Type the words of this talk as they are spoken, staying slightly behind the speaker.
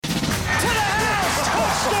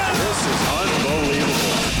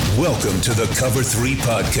Welcome to the Cover 3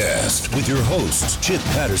 Podcast with your hosts, Chip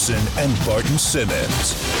Patterson and Barton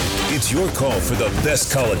Simmons. It's your call for the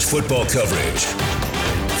best college football coverage.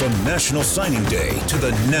 From National Signing Day to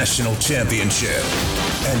the National Championship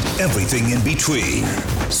and everything in between,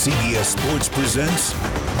 CBS Sports presents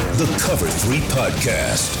the Cover 3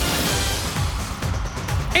 Podcast.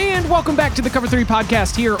 And welcome back to the Cover 3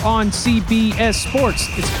 Podcast here on CBS Sports.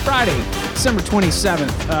 It's Friday, December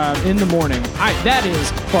 27th in the morning. That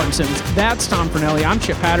is Barton Simmons. That's Tom Fernelli. I'm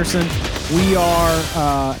Chip Patterson.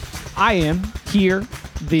 I am here.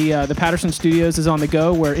 The Patterson Studios is on the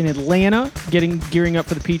go. We're in Atlanta, gearing up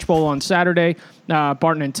for the Peach Bowl on Saturday.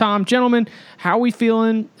 Barton and Tom, gentlemen, how are we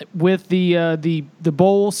feeling with the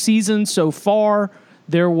bowl season so far?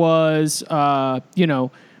 There was,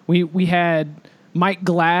 we had Mike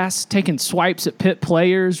Glass taking swipes at Pitt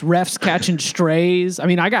players, refs catching strays. I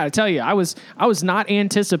mean, I got to tell you, I was not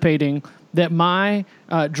anticipating that my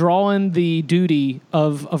drawing the duty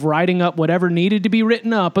of writing up whatever needed to be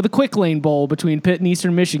written up of the Quick Lane Bowl between Pitt and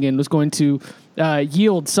Eastern Michigan was going to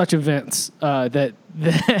yield such events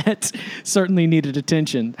that certainly needed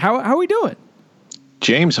attention. How are we doing?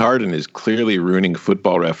 James Harden is clearly ruining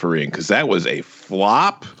football refereeing because that was a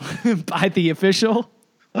flop by the official.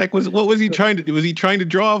 Like, what was he trying to do? Was he trying to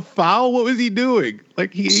draw a foul? What was he doing?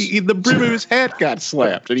 Like, the brim of his hat got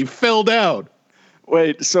slapped and he fell down.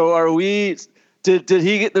 Wait, so are we? Did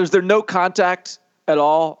he get? Was there no contact at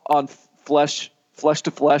all on flesh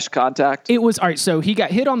to flesh contact? It was all right. So he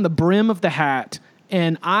got hit on the brim of the hat,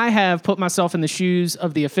 and I have put myself in the shoes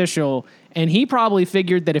of the official, and he probably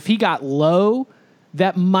figured that if he got low,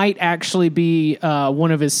 that might actually be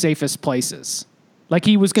one of his safest places. Like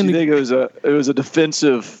he was going to. Do you think it was a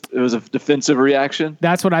defensive reaction?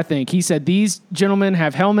 That's what I think. He said, "These gentlemen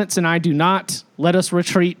have helmets and I do not. Let us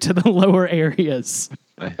retreat to the lower areas."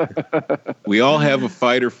 We all have a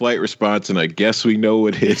fight or flight response, and I guess we know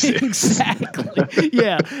what his is. Exactly.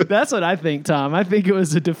 Yeah, that's what I think, Tom. I think it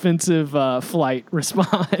was a defensive flight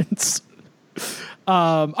response.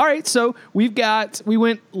 All right, so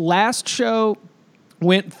last show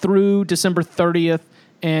went through December 30th.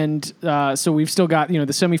 And so we've still got, the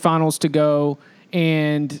semifinals to go.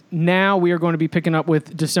 And now we are going to be picking up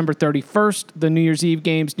with December 31st, the New Year's Eve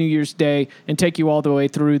games, New Year's Day, and take you all the way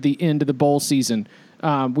through the end of the bowl season.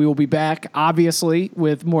 We will be back, obviously,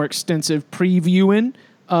 with more extensive previewing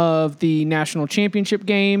of the national championship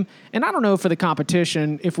game. And I don't know for the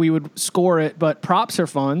competition if we would score it, but props are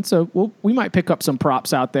fun. So we might pick up some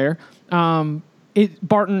props out there.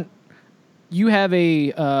 Barton, you have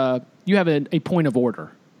a point of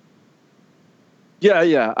order.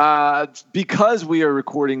 Yeah. Because we are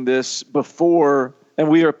recording this before, and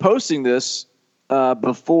we are posting this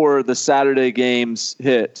before the Saturday games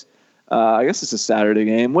hit. I guess it's a Saturday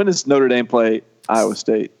game. When does Notre Dame play Iowa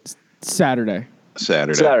State? Saturday.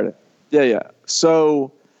 Yeah.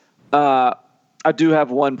 So I do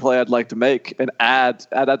have one play I'd like to make and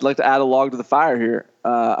I'd like to add a log to the fire here.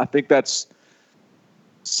 I think that's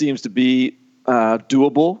seems to be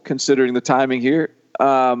doable considering the timing here.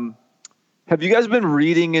 Have you guys been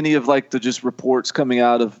reading any of the just reports coming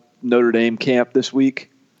out of Notre Dame camp this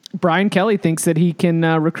week? Brian Kelly thinks that he can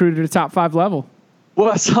recruit at a top 5 level.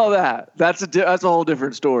 Well, I saw that. That's a whole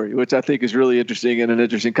different story, which I think is really interesting and an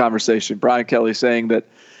interesting conversation. Brian Kelly saying that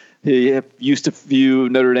he used to view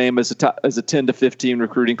Notre Dame as a 10 to 15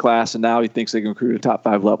 recruiting class, and now he thinks they can recruit at a top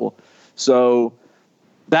 5 level. So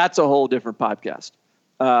that's a whole different podcast.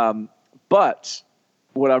 But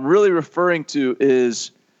what I'm really referring to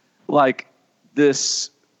is this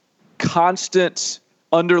constant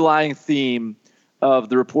underlying theme of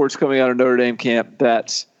the reports coming out of Notre Dame camp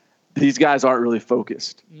that these guys aren't really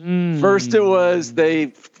focused. First it was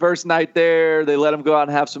first night there, they let them go out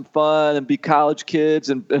and have some fun and be college kids.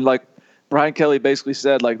 And Brian Kelly basically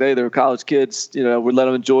said they're college kids, we let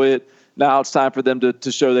them enjoy it. Now it's time for them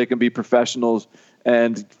to show they can be professionals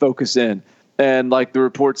and focus in. And the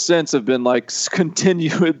reports since have been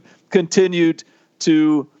continued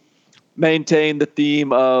to maintain the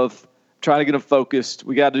theme of trying to get them focused.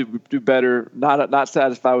 We got to do better. Not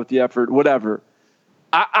satisfied with the effort. Whatever.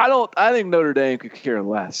 I think Notre Dame could care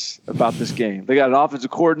less about this game. They got an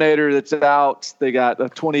offensive coordinator that's out. They got a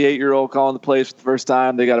 28-year-old calling the plays for the first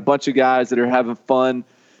time. They got a bunch of guys that are having fun,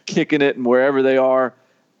 kicking it, and wherever they are.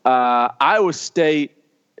 Iowa State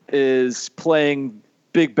is playing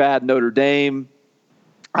big bad Notre Dame.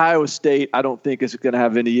 Iowa State, I don't think is going to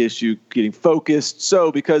have any issue getting focused.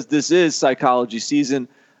 So because this is psychology season,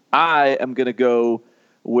 I am going to go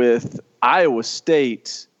with Iowa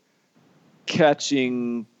State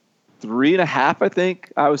catching 3.5, I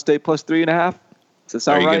think. Iowa State plus 3.5. Does that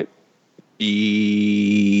sound right?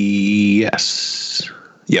 Yes.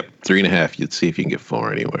 Yep, 3.5. You'd see if you can get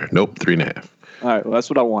 4 anywhere. Nope, 3.5. All right, well, that's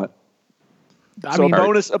what I want. I So mean,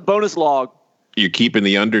 a bonus log. You're keeping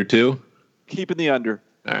the under too? Keeping the under.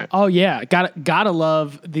 All right. oh yeah, gotta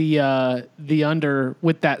love the under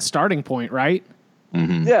with that starting point, right?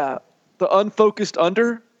 Yeah, the unfocused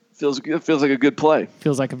under feels like a good play.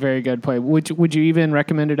 Feels like a very good play. Would you even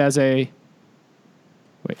recommend it as a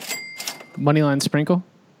money line sprinkle?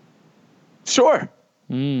 Sure.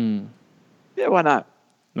 Yeah, why not?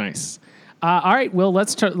 Nice. All right. Well,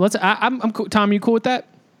 let's. I'm cool. Tom, you cool with that?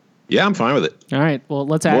 Yeah, I'm fine with it. All right. Well,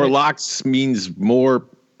 let's add More it. locks means more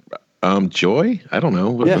joy? I don't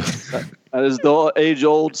know. Yeah, that is the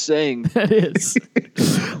age-old saying. That is.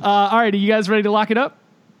 All right. Are you guys ready to lock it up?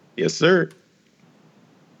 Yes, sir.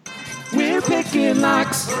 We're picking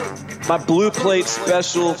locks. My Blue Plate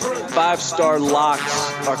special 5-star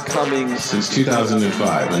locks are coming. Since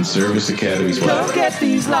 2005, when Service Academy's Go get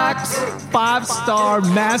these locks. 5-star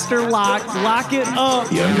master lock. Lock it up.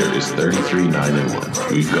 The under is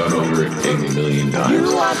 33-9-1. We've gone over it a million times.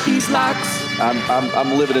 You want these locks?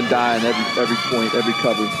 I'm living and dying every point, every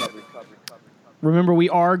cover. Remember, we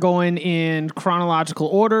are going in chronological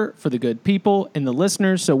order for the good people and the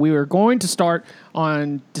listeners. So we are going to start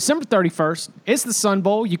on December 31st. It's the Sun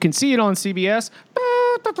Bowl. You can see it on CBS.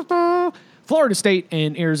 Florida State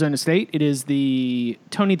and Arizona State. It is the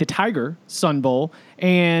Tony the Tiger Sun Bowl.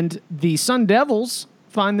 And the Sun Devils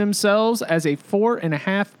find themselves as a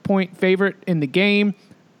 4.5-point favorite in the game.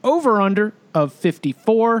 Over-under of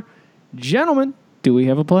 54. Gentlemen, do we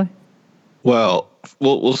have a play? Well,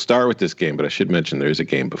 we'll start with this game, but I should mention there's a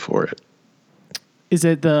game before it. Is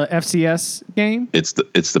it the FCS game? It's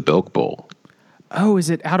the Bilk Bowl. Oh, is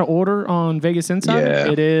it out of order on Vegas Insider?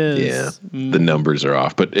 Yeah, It is. Yeah, the numbers are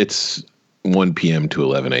off, but it's 1 p.m. to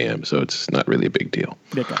 11 a.m., so it's not really a big deal.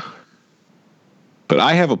 Okay. But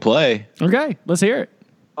I have a play. Okay, let's hear it.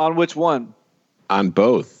 On which one? On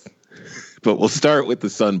both. But we'll start with the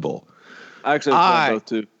Sun Bowl. Actually, I'm both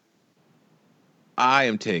too. I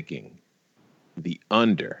am taking the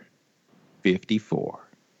under 54.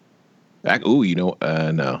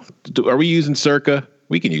 No. Are we using Circa?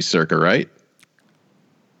 We can use Circa, right?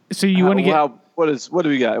 So you want to get... What do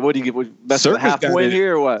we got? What do you get? Mess with halfway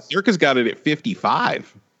here or what? Circa's got it at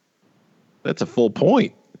 55. That's a full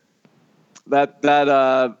point. But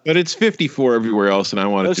it's 54 everywhere else, and I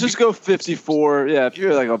want let's just go 54. Yeah, if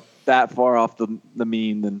you're like that far off the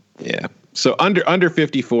mean, then yeah. So under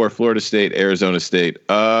 54, Florida State, Arizona State.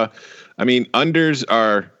 Unders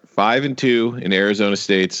are 5-2 in Arizona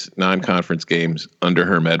State's non-conference games under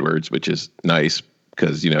Herm Edwards, which is nice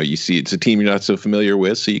because you see it's a team you're not so familiar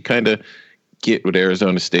with, so you kind of get what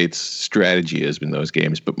Arizona State's strategy is in those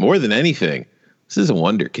games. But more than anything, this is a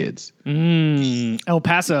wonder, kids. El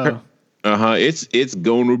Paso. It's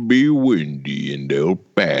gonna be windy in El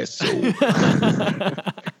Paso.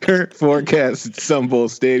 Current forecast at Sun Bowl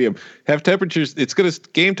Stadium have temperatures.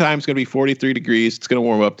 Game time's gonna be 43 degrees. It's gonna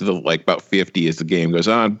warm up to about 50 as the game goes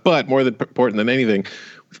on. But more important than anything,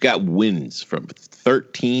 we've got winds from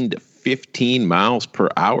 13 to 15 miles per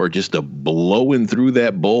hour just blowing through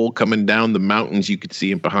that bowl, coming down the mountains. You could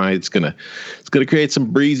see it behind. It's gonna create some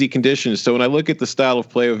breezy conditions. So when I look at the style of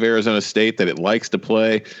play of Arizona State that it likes to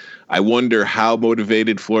play, I wonder how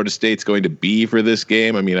motivated Florida State's going to be for this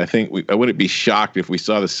game. I wouldn't be shocked if we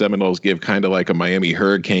saw the Seminoles give kind of like a Miami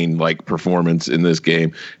Hurricane-like performance in this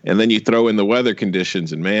game. And then you throw in the weather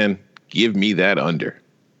conditions, and man, give me that under.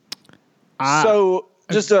 So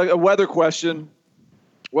just a weather question.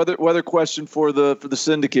 Weather question for the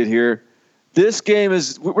syndicate here. This game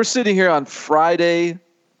we're sitting here on Friday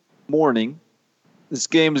morning. This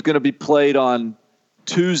game is going to be played on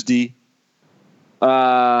Tuesday.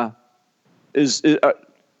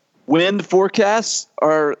 Wind forecasts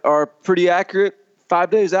are pretty accurate 5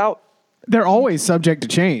 days out? They're always subject to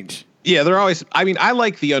change. Yeah, they're always. I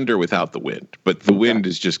like the under without the wind, but the wind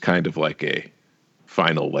is just kind of like a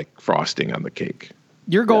final frosting on the cake.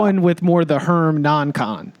 You're going with more the Herm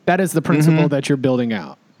non-con. That is the principle that you're building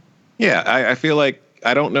out. Yeah, I feel like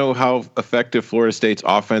I don't know how effective Florida State's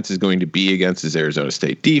offense is going to be against his Arizona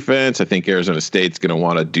State defense. I think Arizona State's going to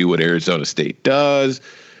want to do what Arizona State does.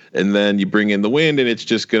 And then you bring in the wind, and it's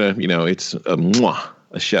just going to, it's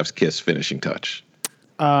a chef's kiss finishing touch.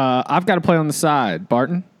 I've got to play on the side.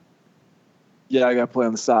 Barton? Yeah, I got to play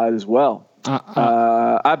on the side as well.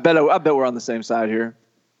 I bet we're on the same side here.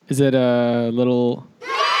 Is it a little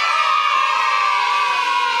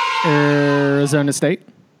Arizona State?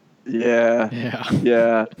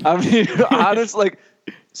 Yeah. Honestly,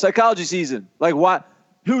 psychology season. Why?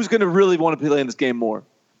 Who's going to really want to play in this game more?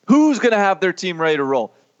 Who's going to have their team ready to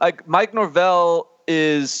roll? like Mike Norvell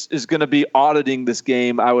is going to be auditing this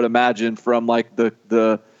game, I would imagine, from like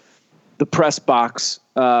the press box,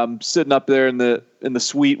 sitting up there in the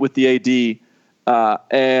suite with the AD,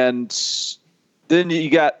 and then you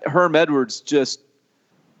got Herm Edwards just,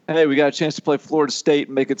 hey, we got a chance to play Florida State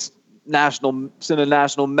and make it send a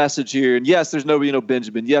national message here. And yes, there's no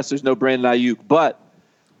Benjamin. Yes, there's no Brandon Ayuk, but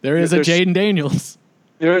there's a Jaden Daniels.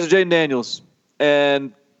 There is a Jaden Daniels,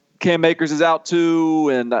 and Cam Akers is out too,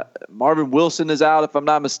 and Marvin Wilson is out if I'm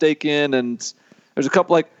not mistaken. And there's a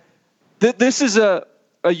couple like this is a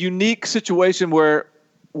unique situation where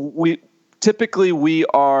we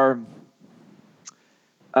are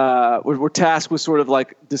we're tasked with sort of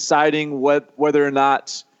like deciding whether or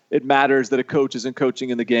not it matters that a coach isn't coaching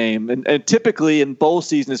in the game. And typically in bowl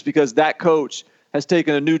season, it's because that coach has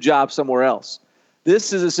taken a new job somewhere else.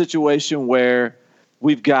 This is a situation where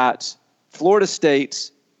we've got Florida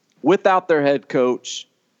State without their head coach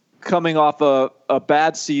coming off a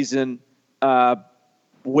bad season,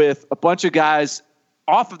 with a bunch of guys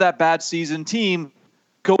off of that bad season team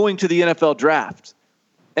going to the NFL draft.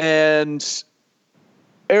 And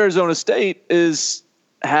Arizona State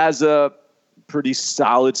has a pretty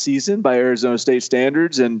solid season by Arizona State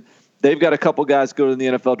standards, and they've got a couple guys go to the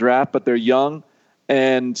NFL draft, but they're young,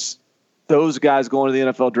 and those guys going to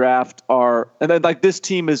the NFL draft and then like this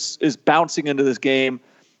team is bouncing into this game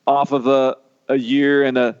off of a year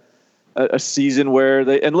and a season where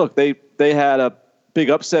they had a big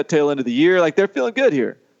upset tail end of the year. Like, they're feeling good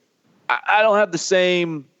here. I don't have the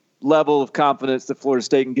same level of confidence that Florida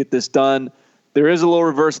State can get this done. There is a little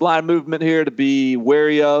reverse line movement here to be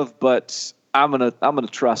wary of, but I'm gonna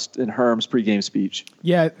trust in Herm's pregame speech.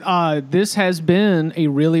 Yeah, this has been a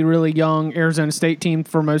really, really young Arizona State team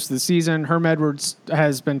for most of the season. Herm Edwards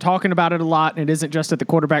has been talking about it a lot, and it isn't just at the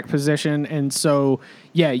quarterback position. And so,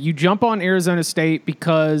 yeah, you jump on Arizona State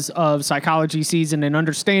because of psychology season and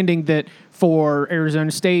understanding that for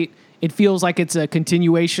Arizona State, it feels like it's a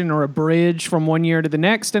continuation or a bridge from one year to the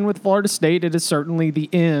next. And with Florida State, it is certainly the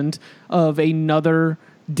end of another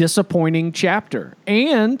disappointing chapter.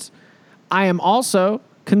 And I am also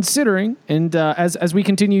considering, and as we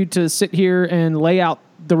continue to sit here and lay out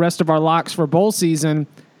the rest of our locks for bowl season,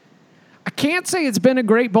 I can't say it's been a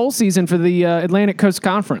great bowl season for the Atlantic Coast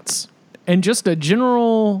Conference. And just a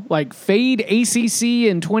general like fade ACC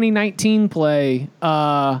in 2019 play,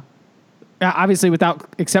 obviously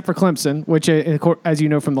except for Clemson, which, as you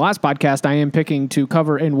know from the last podcast, I am picking to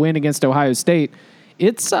cover and win against Ohio State.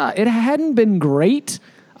 It hadn't been great.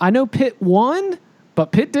 I know Pitt won,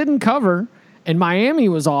 but Pitt didn't cover, and Miami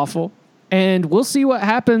was awful. And we'll see what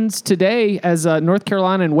happens today as North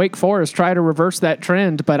Carolina and Wake Forest try to reverse that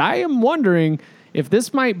trend. But I am wondering if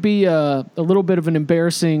this might be a little bit of an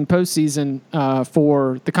embarrassing postseason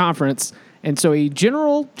for the conference. And so a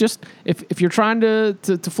general, just if you're trying to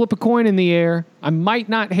flip a coin in the air, I might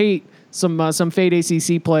not hate some fade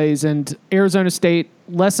ACC plays. And Arizona State,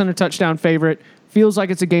 less than a touchdown favorite, feels like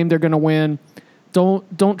it's a game they're going to win.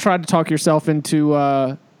 Don't try to talk yourself into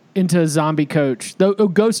a zombie coach,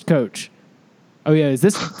 ghost coach. Oh yeah,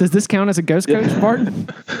 does this count as a ghost coach, Barton?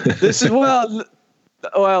 This is well,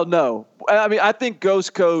 no. I mean, I think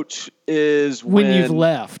ghost coach is when you've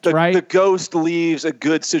left, right? The ghost leaves a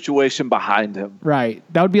good situation behind him. Right.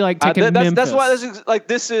 That would be like taking Memphis. That's why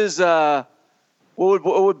this is what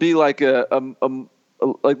would be like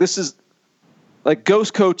like this is like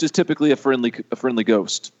ghost coach is typically a friendly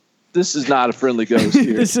ghost. This is not a friendly ghost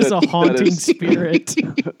here. This is a haunting spirit.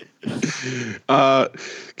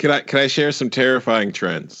 Can I share some terrifying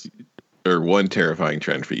trends, or one terrifying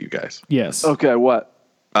trend for you guys? Yes. Okay. What?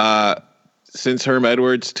 Since Herm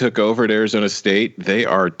Edwards took over at Arizona State, they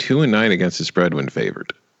are 2-9 against the spread when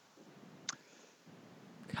favored.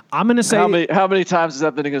 I'm going to say how many times has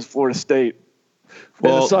that been against Florida State in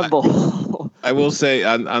the Sun Bowl? I will say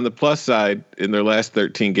on the plus side, in their last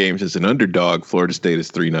 13 games as an underdog, Florida State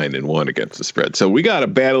is 3-9-1 against the spread. So we got a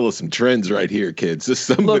battle of some trends right here, kids.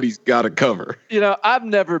 Somebody's got to cover. I've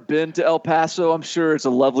never been to El Paso. I'm sure it's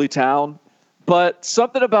a lovely town, but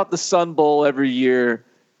something about the Sun Bowl every year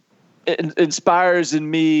inspires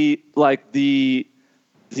in me like the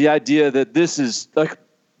idea that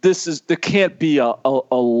there can't be a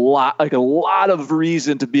lot of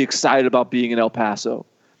reason to be excited about being in El Paso.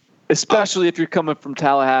 Especially if you're coming from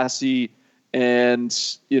Tallahassee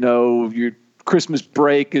and, your Christmas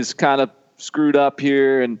break is kind of screwed up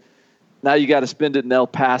here and now you got to spend it in El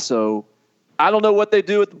Paso. I don't know what they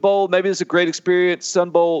do at the bowl. Maybe it's a great experience.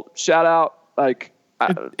 Sun Bowl, shout out.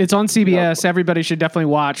 It's on CBS. Everybody should definitely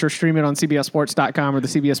watch or stream it on CBSSports.com or the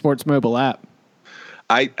CBS Sports mobile app.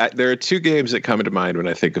 There are two games that come into mind when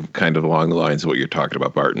I think of kind of along the lines of what you're talking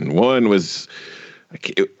about, Barton. One was, I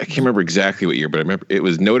can't remember exactly what year, but I remember it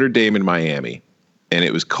was Notre Dame in Miami, and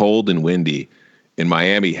it was cold and windy, and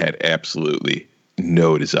Miami had absolutely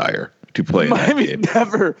no desire to play in that game.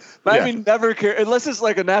 Miami never care unless it's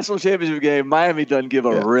like a national championship game. Miami doesn't give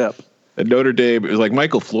a rip. And Notre Dame, it was like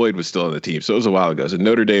Michael Floyd was still on the team, so it was a while ago. So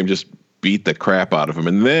Notre Dame just beat the crap out of him.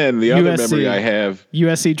 And then the other memory I have,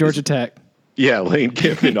 USC, Georgia Tech. Yeah, Lane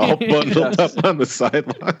Kiffin all bundled up on the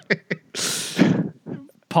sideline.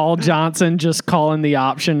 Paul Johnson just calling the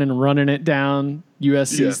option and running it down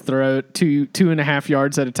USC's throat 2.5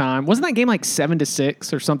 yards at a time. Wasn't that game like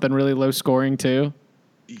 7-6 or something really low scoring too?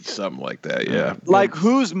 Something like that, yeah. Like,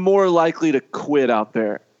 who's more likely to quit out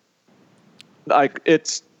there? Like,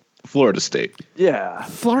 it's Florida State. Yeah.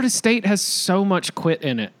 Florida State has so much quit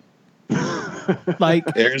in it.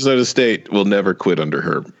 Like Arizona State will never quit under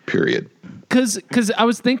her, period. Because I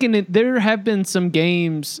was thinking that there have been some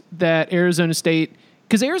games that Arizona State,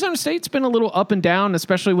 because Arizona State's been a little up and down,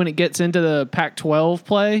 especially when it gets into the Pac-12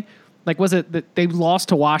 play. Like, was it that they lost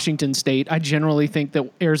to Washington State? I generally think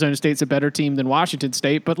that Arizona State's a better team than Washington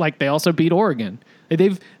State, but like they also beat Oregon.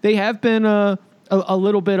 They have been a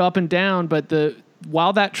little bit up and down, but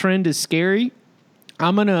while that trend is scary,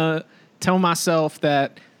 I'm gonna tell myself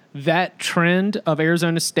that trend of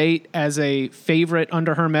Arizona State as a favorite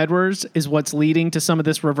under Herm Edwards is what's leading to some of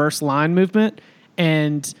this reverse line movement.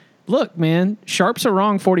 And look, man, sharps are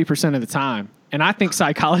wrong 40% of the time. And I think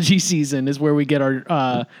psychology season is where we get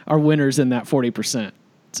our winners in that 40%.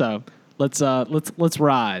 So let's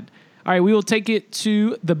ride. All right, we will take it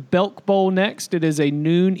to the Belk Bowl next. It is a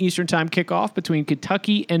noon Eastern time kickoff between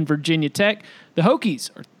Kentucky and Virginia Tech. The Hokies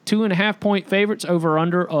are 2.5-point favorites, over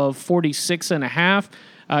under of 46.5.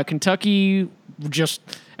 Kentucky, just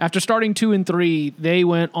after starting 2-3, they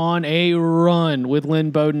went on a run with Lynn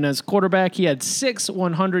Bowden as quarterback. He had 6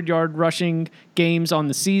 100-yard rushing games on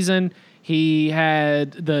the season.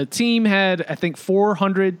 The team had, I think,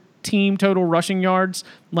 400 team total rushing yards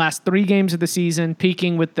last 3 games of the season,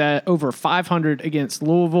 peaking with that over 500 against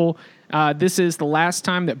Louisville. This is the last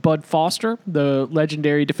time that Bud Foster, the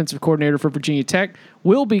legendary defensive coordinator for Virginia Tech,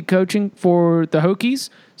 will be coaching for the Hokies.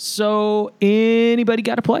 So anybody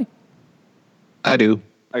got to play? I do.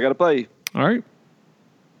 I got to play. All right.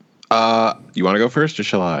 You want to go first or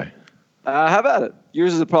shall I? How about it?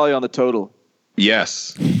 Yours is probably on the total.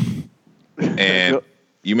 Yes. And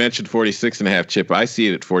you mentioned 46.5, Chip. I see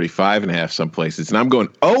it at 45.5 some places, and I'm going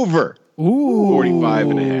over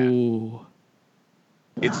 45.5.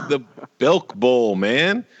 It's the Belk Bowl,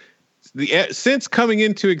 man. Since coming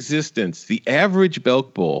into existence, the average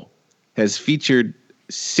Belk Bowl has featured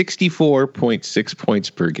 64.6 points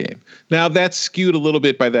per game. Now, that's skewed a little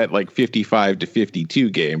bit by that like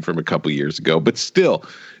 55-52 game from a couple years ago, but still,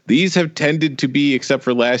 these have tended to be, except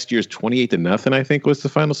for last year's 28-0, I think was the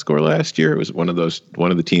final score last year. It was one of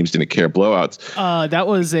the teams didn't care blowouts. That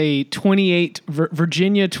was a 28,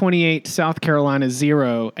 Virginia 28, South Carolina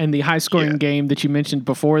 0, and the high scoring game that you mentioned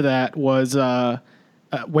before that was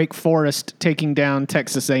Wake Forest taking down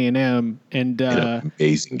Texas A&M, and an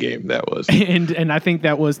amazing game that was. And I think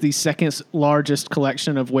that was the second largest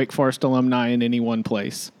collection of Wake Forest alumni in any one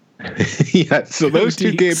place. Yeah, so those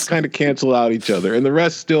two games kind of cancel out each other, and the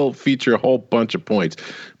rest still feature a whole bunch of points.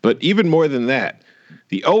 But even more than that,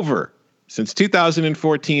 the over since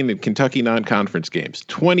 2014 in Kentucky non-conference games,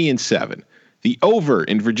 20-7. The over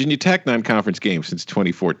in Virginia Tech non-conference games since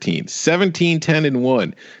 2014,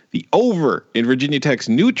 17-10-1. The over in Virginia Tech's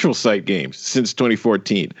neutral site games since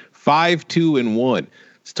 2014, 5-2-1.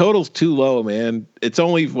 This total's too low, man. It's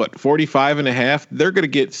only, 45.5? They're going to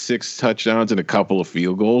get 6 touchdowns and a couple of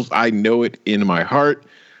field goals. I know it in my heart.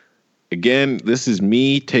 Again, this is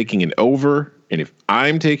me taking an over, and if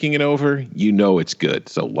I'm taking an over, you know it's good.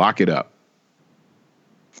 So lock it up.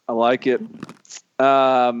 I like it.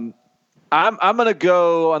 I'm going to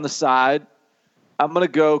go on the side. I'm going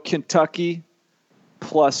to go Kentucky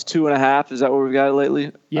plus 2.5. Is that what we've got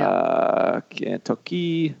lately? Yeah.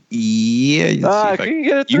 Kentucky. Yeah. You can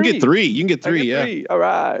get a 3. You can get 3. You can get 3, yeah. 3. All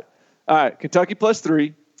right. Kentucky plus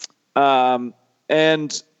 3.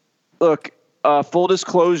 And look, full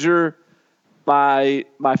disclosure, I'm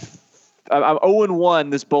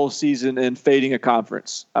 0-1 this bowl season in fading a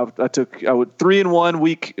conference. I would 3-1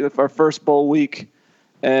 week, our first bowl week.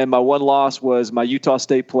 And my one loss was my Utah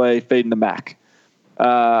State play, fading the MAC.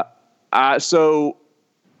 So,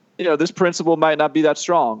 this principle might not be that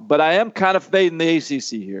strong, but I am kind of fading the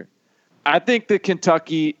ACC here. I think that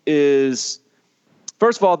Kentucky is,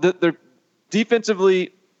 first of all, they're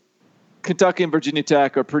defensively, Kentucky and Virginia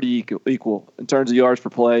Tech are pretty equal in terms of yards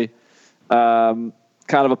per play.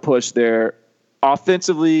 kind of a push there.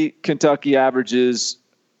 Offensively, Kentucky averages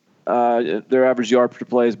their average yard per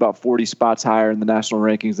play is about 40 spots higher in the national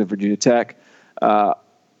rankings than Virginia Tech. And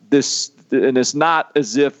it's not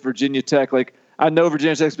as if Virginia Tech, like I know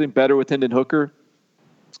Virginia Tech's been better with Hendon Hooker,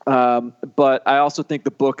 but I also think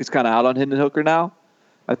the book is kind of out on Hendon Hooker now.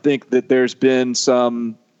 I think that there's been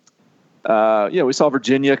some, we saw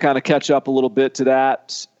Virginia kind of catch up a little bit to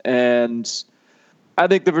that, and I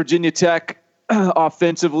think the Virginia Tech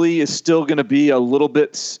offensively is still going to be a little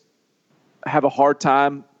bit have a hard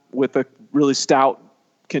time with a really stout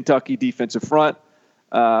Kentucky defensive front.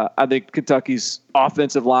 I think Kentucky's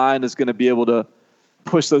offensive line is going to be able to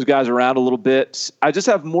push those guys around a little bit. I just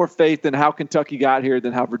have more faith in how Kentucky got here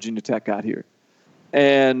than how Virginia Tech got here.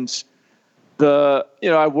 And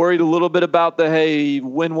I worried a little bit about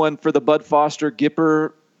win one for the Bud Foster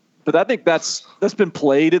Gipper, but I think that's been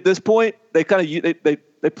played at this point. They kind of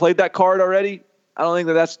they played that card already. I don't think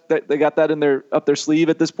that they got that in up their sleeve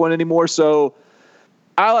at this point anymore. So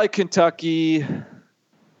I like Kentucky,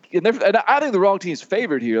 and I think the wrong team's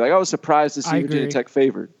favored here. Like I was surprised to see Virginia Tech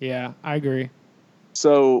favored. Yeah, I agree.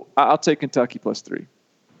 So I'll take Kentucky +3.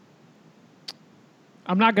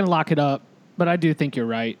 I'm not going to lock it up, but I do think you're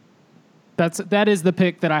right. That is the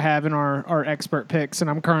pick that I have in our expert picks, and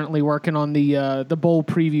I'm currently working on the bowl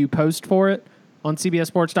preview post for it on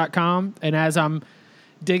CBSSports.com. And as I'm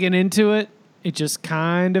digging into it, it just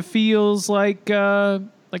kind of feels like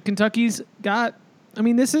Kentucky's got. I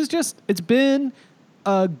mean, it's been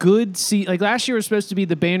a good season. Like last year was supposed to be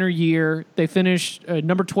the banner year. They finished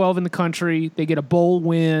number 12 in the country. They get a bowl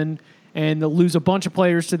win, and they'll lose a bunch of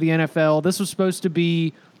players to the NFL. This was supposed to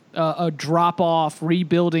be a drop-off,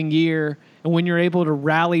 rebuilding year. And when you're able to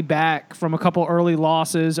rally back from a couple early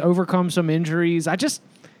losses, overcome some injuries, I guess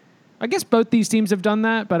both these teams have done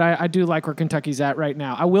that, but I do like where Kentucky's at right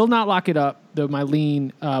now. I will not lock it up, though my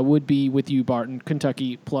lean would be with you, Barton,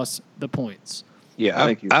 Kentucky plus the points.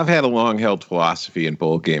 Yeah, I've had a long-held philosophy in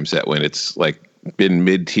bowl games that when it's like been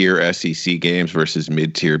mid-tier SEC games versus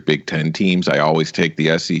mid-tier Big Ten teams, I always take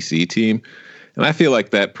the SEC team. And I feel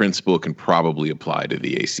like that principle can probably apply to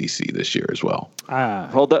the ACC this year as well.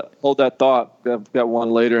 Hold that thought. I've got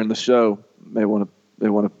one later in the show. May want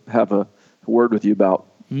to have a word with you about.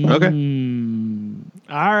 Okay.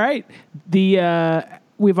 All right.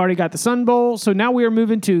 We've already got the Sun Bowl, so now we are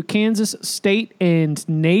moving to Kansas State and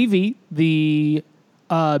Navy. The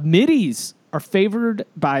Middies are favored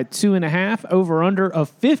by 2.5. Over under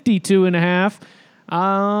of 52.5.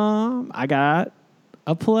 I got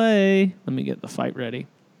a play. Let me get the fight ready.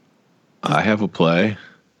 I have a play.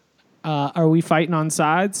 Are we fighting on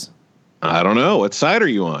sides? I don't know. What side are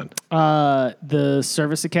you on? The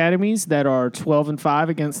service academies that are 12-5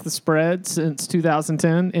 against the spread since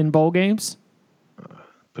 2010 in bowl games.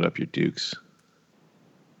 Put up your dukes.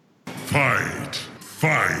 Fight,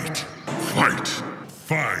 fight, fight,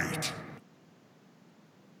 fight.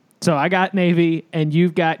 So I got Navy, and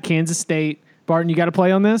you've got Kansas State. Barton, you got to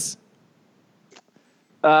play on this?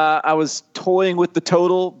 I was toying with the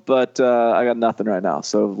total, but I got nothing right now.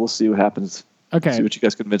 So we'll see what happens. Okay. See what you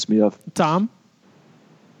guys convince me of. Tom?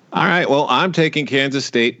 All right. Well, I'm taking Kansas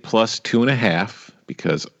State plus 2.5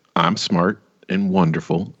 because I'm smart and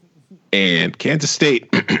wonderful. And Kansas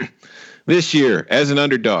State this year as an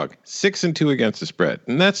underdog, 6-2 against the spread.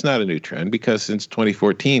 And that's not a new trend because since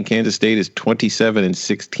 2014, Kansas State is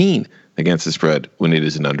 27-16 against the spread when it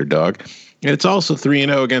is an underdog. And it's also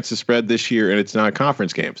 3-0 against the spread this year in its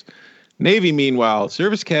non-conference games. Navy, meanwhile,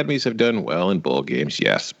 service academies have done well in bowl games,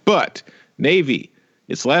 yes. But Navy,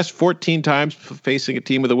 its last 14 times facing a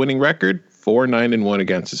team with a winning record, 4-9-1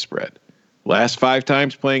 against the spread. Last 5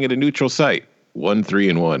 times playing at a neutral site,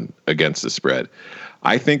 1-3-1 against the spread.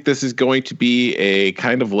 I think this is going to be a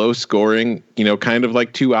kind of low scoring, kind of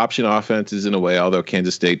like 2-option offenses in a way, although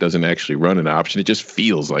Kansas State doesn't actually run an option. It just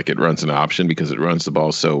feels like it runs an option because it runs the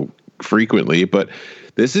ball so frequently. But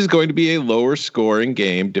this is going to be a lower scoring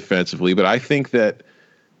game defensively. But I think that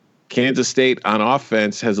Kansas State on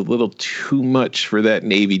offense has a little too much for that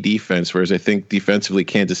Navy defense, whereas I think defensively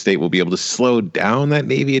Kansas State will be able to slow down that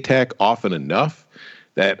Navy attack often enough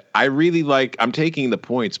that I really like. I'm taking the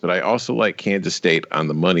points, but I also like Kansas State on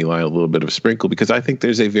the money line, a little bit of a sprinkle, because I think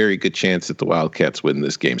there's a very good chance that the Wildcats win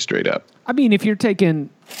this game straight up. I mean, if you're taking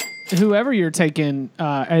whoever you're taking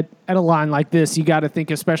at a line like this, you got to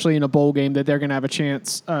think, especially in a bowl game, that they're going to have a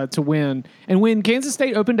chance to win. And when Kansas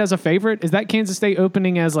State opened as a favorite, is that Kansas State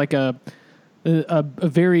opening as like a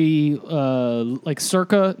very like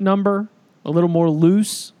circa number, a little more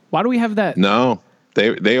loose? Why do we have that? No.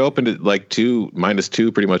 They opened it like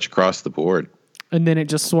 -2 pretty much across the board. And then it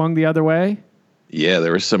just swung the other way? Yeah,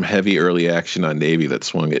 there was some heavy early action on Navy that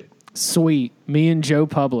swung it. Sweet. Me and Joe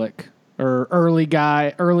Public, or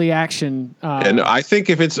early action. And I think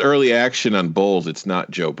if it's early action on Bulls, it's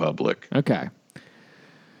not Joe Public. Okay.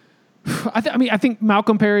 I think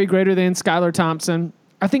Malcolm Perry greater than Skylar Thompson.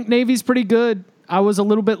 I think Navy's pretty good. I was a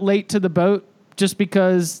little bit late to the boat just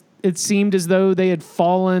because it seemed as though they had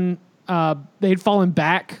fallen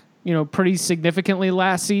back, pretty significantly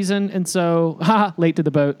last season, and so late to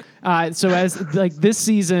the boat. So as like this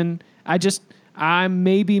season, I'm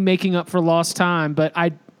maybe making up for lost time, but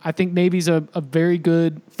I think Navy's a very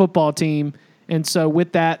good football team, and so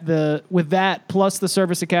with that plus the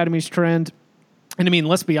Service Academy's trend, and I mean,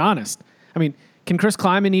 let's be honest. I mean, can Chris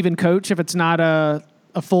Kleiman even coach if it's not a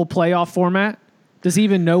full playoff format? Does he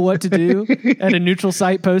even know what to do at a neutral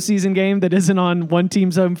site postseason game that isn't on one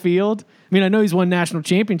team's home field? I mean, I know he's won national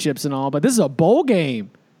championships and all, but this is a bowl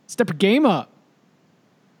game. Step your game up.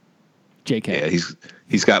 JK. Yeah,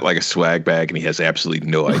 he's got like a swag bag and he has absolutely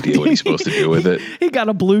no idea what he's supposed to do with it. He got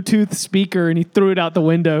a Bluetooth speaker and he threw it out the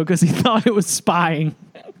window because he thought it was spying.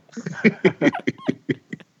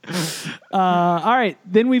 All right,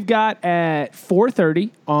 then we've got at 4:30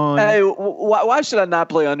 on. Hey, why should I not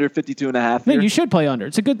play under 52.5? No, you should play under.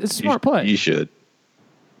 It's a smart play. You should.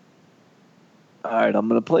 All right, I'm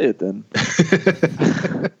going to play it then.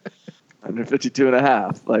 Under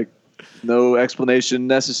 52.5. Like, no explanation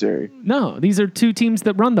necessary. No, these are two teams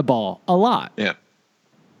that run the ball a lot. Yeah.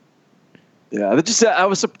 Yeah, that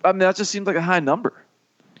just seemed like a high number.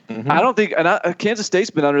 Mm-hmm. I don't think, Kansas State's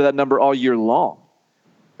been under that number all year long.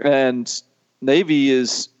 And Navy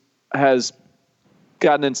has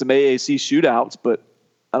gotten in some AAC shootouts, but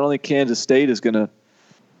I don't think Kansas State is going to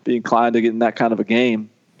be inclined to get in that kind of a game.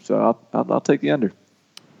 So I'll take the under.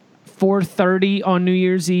 4:30 on New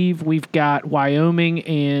Year's Eve, we've got Wyoming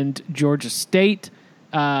and Georgia State.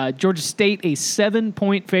 Georgia State a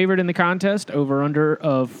 7-point favorite in the contest, over under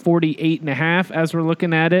of 48.5 as we're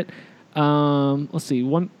looking at it. Let's see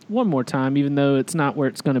one more time, even though it's not where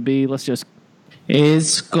it's going to be. Let's just.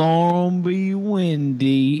 It's gonna be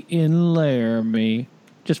windy in Laramie.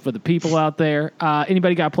 Just for the people out there.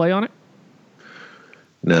 Anybody got a play on it?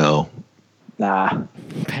 No. Nah.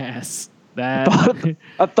 Pass. That.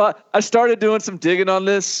 I started doing some digging on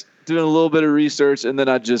this, doing a little bit of research, and then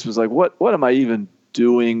I just was like, what am I even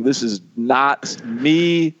doing? This is not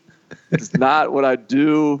me. It's not what I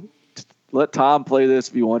do. Let Tom play this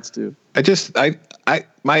if he wants to.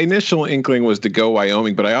 My initial inkling was to go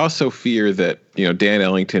Wyoming, but I also fear that, Dan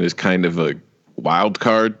Ellington is kind of a wild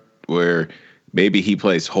card where maybe he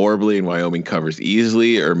plays horribly and Wyoming covers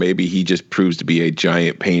easily, or maybe he just proves to be a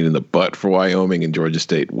giant pain in the butt for Wyoming and Georgia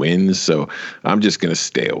State wins. So I'm just going to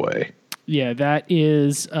stay away. Yeah, that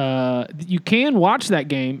is you can watch that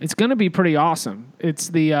game. It's going to be pretty awesome. It's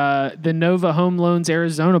the Nova Home Loans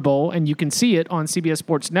Arizona Bowl, and you can see it on CBS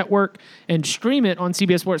Sports Network and stream it on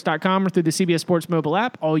CBSSports.com or through the CBS Sports mobile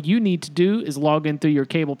app. All you need to do is log in through your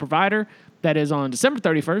cable provider. That is on December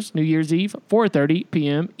 31st, New Year's Eve, 4:30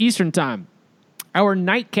 p.m. Eastern Time. Our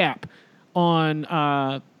nightcap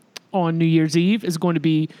on New Year's Eve is going to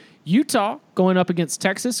be Utah going up against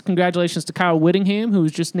Texas. Congratulations to Kyle Whittingham, who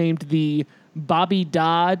was just named the Bobby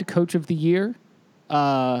Dodd Coach of the Year,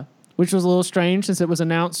 which was a little strange since it was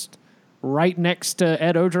announced right next to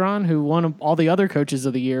Ed Orgeron, who won all the other Coaches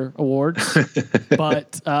of the Year awards.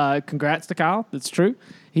 But congrats to Kyle. That's true.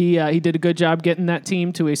 He did a good job getting that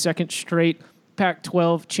team to a second straight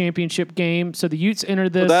Pac-12 championship game. So the Utes enter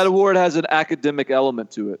this. Well, that award has an academic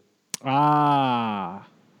element to it.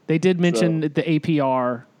 They did mention the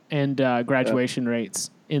APR and graduation rates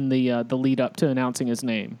in the lead up to announcing his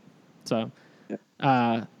name. So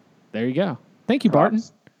there you go. Thank you, Barton.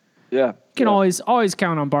 Yeah. You can always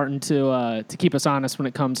count on Barton to keep us honest when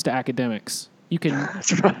it comes to academics. You can.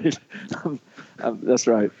 That's right. That's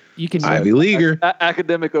right. You can. Ivy Leaguer.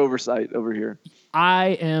 Academic oversight over here.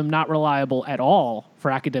 I am not reliable at all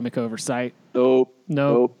for academic oversight.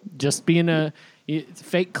 Nope. Just being a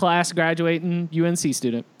fake class graduating UNC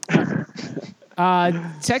student.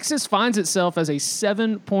 Texas finds itself as a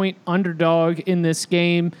 7-point underdog in this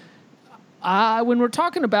game. When we're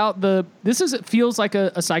talking about it feels like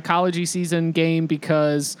a psychology season game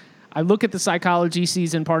because I look at the psychology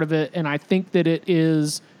season part of it and I think that it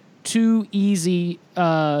is too easy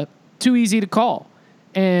to call.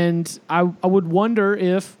 And I would wonder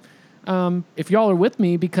if y'all are with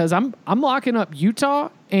me because I'm locking up Utah,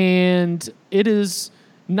 and it is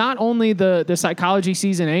not only the psychology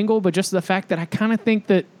season angle, but just the fact that I kind of think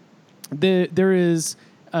that there is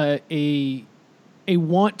a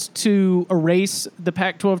want to erase the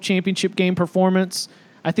Pac-12 championship game performance.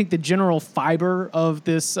 I think the general fiber of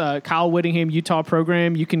this Kyle Whittingham Utah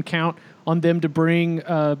program, you can count on them to bring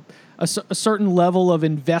a certain level of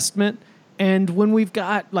investment. And when we've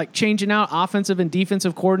got like changing out offensive and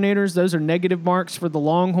defensive coordinators, those are negative marks for the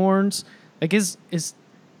Longhorns. Like, is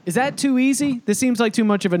that too easy? This seems like too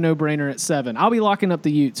much of a no-brainer at 7. I'll be locking up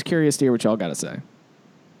the Utes. Curious to hear what y'all got to say.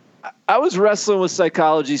 I was wrestling with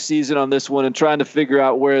psychology season on this one and trying to figure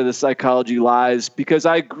out where the psychology lies, because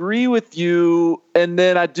I agree with you. And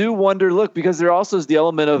then I do wonder, look, because there also is the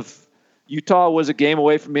element of Utah was a game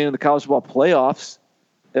away from being in the college football playoffs,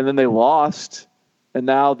 and then they lost, and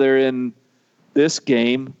now they're in this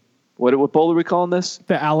game. What bowl are we calling this?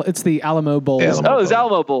 It's the Alamo Bowl. It's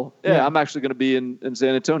Alamo Bowl. Yeah, I'm actually going to be in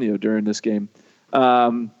San Antonio during this game.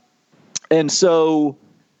 And so,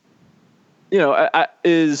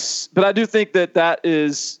 but I do think that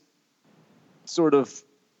is sort of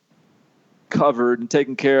covered and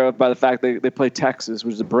taken care of by the fact that they play Texas,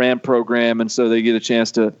 which is a brand program, and so they get a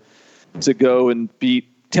chance to go and beat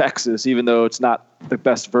Texas, even though it's not the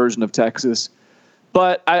best version of Texas.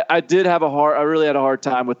 But I really had a hard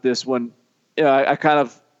time with this one. I kind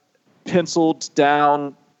of penciled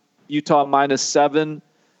down Utah -7,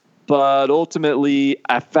 but ultimately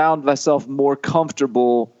I found myself more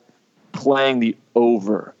comfortable playing the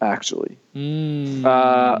over, actually.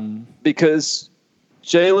 Because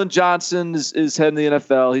Jalen Johnson is heading to the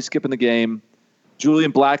NFL. He's skipping the game.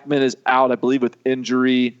 Julian Blackmon is out, I believe, with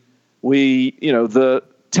injury. The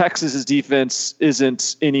Texas's defense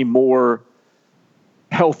isn't any more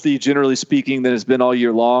healthy, generally speaking, than it's been all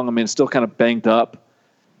year long. I mean, it's still kind of banged up.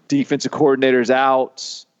 Defensive coordinator's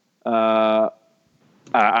out. I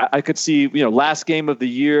could see, last game of the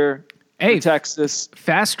year, Texas.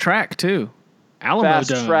 Fast track, too. Alamo Fast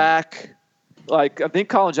Dome. Track. Like, I think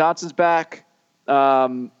Colin Johnson's back.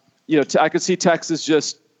 I could see Texas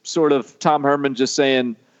just sort of Tom Herman just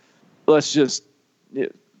saying, let's just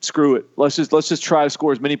screw it. Let's just try to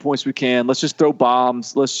score as many points as we can. Let's just throw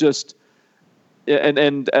bombs. Let's just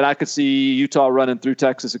and I could see Utah running through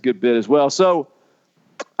Texas a good bit as well. So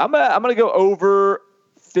I'm gonna go over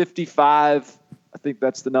 55. I think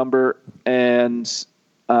that's the number. And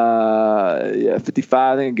 55. I think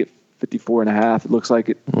I can get 54.5. It looks like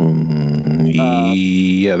it. There's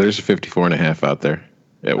a 54.5 out there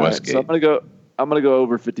at Westgate. Right, so I'm gonna go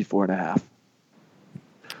over 54.5.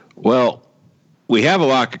 Well, we have a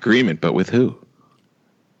lock agreement, but with who?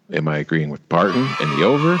 Am I agreeing with Barton and the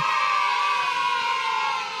over?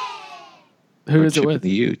 Who is it with? The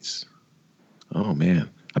Utes. Oh, man.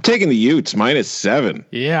 I'm taking the Utes -7.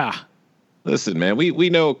 Yeah. Listen, man, we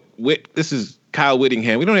know this is Kyle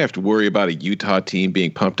Whittingham. We don't have to worry about a Utah team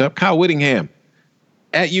being pumped up. Kyle Whittingham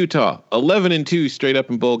at Utah, 11-2 straight up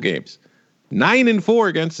in bowl games, 9-4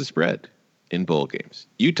 against the spread in bowl games.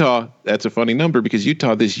 Utah, that's a funny number because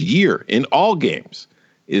Utah this year in all games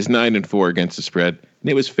is 9-4 against the spread, and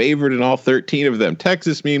it was favored in all 13 of them.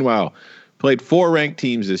 Texas, meanwhile, played 4 ranked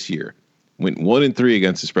teams this year, went 1-3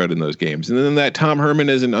 against the spread in those games. And then that Tom Herman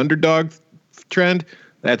as an underdog trend,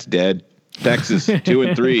 that's dead. Texas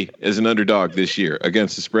 2-3 as an underdog this year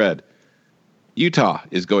against the spread. Utah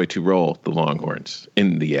is going to roll the Longhorns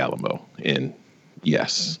in the Alamo. And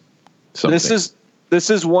yes, something. This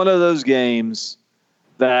is one of those games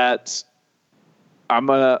that I'm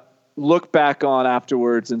gonna look back on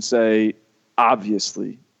afterwards and say,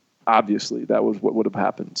 obviously, that was what would have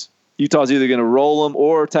happened. Utah's either going to roll them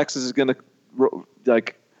or Texas is going to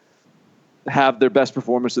have their best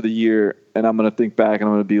performance of the year, and I'm going to think back and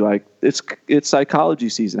I'm going to be like, it's psychology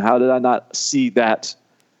season. How did I not see that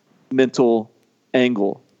mental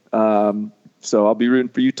angle? So I'll be rooting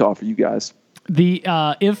for Utah for you guys.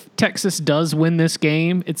 If Texas does win this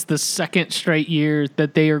game, it's the second straight year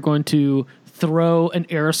that they are going to throw an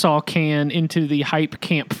aerosol can into the hype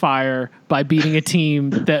campfire by beating a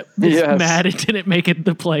team that was mad it didn't make it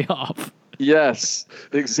the playoff. Yes,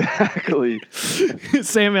 exactly.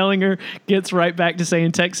 Sam Ehlinger gets right back to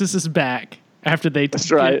saying Texas is back after they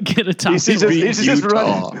get a top. He should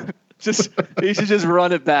just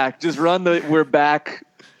run it back. Just run the "We're back"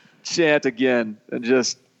 chant again and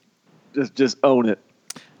just own it.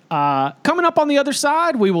 Coming up on the other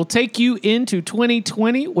side, we will take you into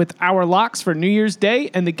 2020 with our locks for New Year's Day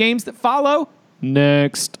and the games that follow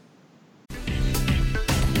next.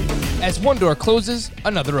 As one door closes,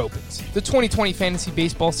 another opens. The 2020 fantasy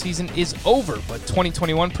baseball season is over, but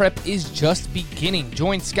 2021 prep is just beginning.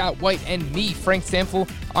 Join Scott White and me, Frank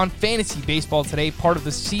Stanfield, on Fantasy Baseball Today, part of the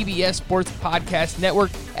CBS Sports Podcast Network,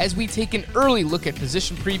 as we take an early look at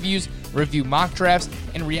position previews, review mock drafts,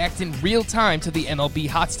 and react in real time to the MLB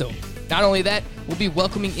hot stove. Not only that, we'll be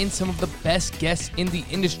welcoming in some of the best guests in the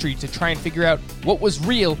industry to try and figure out what was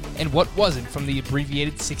real and what wasn't from the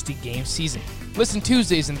abbreviated 60-game season. Listen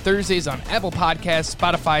Tuesdays and Thursdays on Apple Podcasts,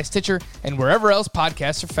 Spotify, Stitcher, and wherever else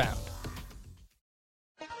podcasts are found.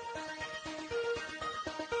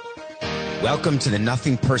 Welcome to the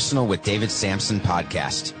Nothing Personal with David Sampson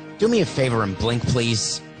podcast. Do me a favor and blink,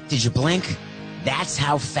 please. Did you blink? That's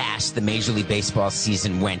how fast the Major League Baseball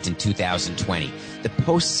season went in 2020. The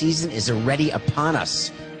postseason is already upon us.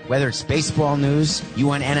 Whether it's baseball news, you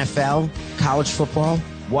want NFL, college football,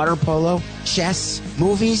 water polo, chess,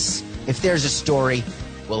 movies, if there's a story,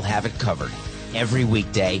 we'll have it covered. Every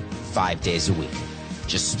weekday, 5 days a week.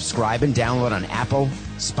 Just subscribe and download on Apple,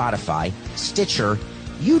 Spotify, Stitcher,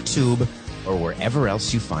 YouTube, or wherever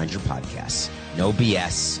else you find your podcasts. No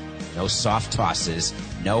BS, no soft tosses,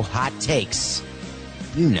 no hot takes.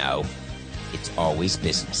 You know, it's always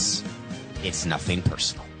business. It's nothing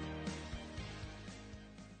personal.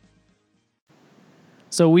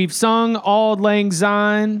 So we've sung Auld Lang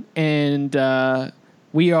Syne, and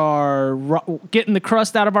we are getting the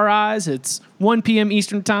crust out of our eyes. It's 1 p.m.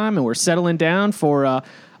 Eastern time, and we're settling down for a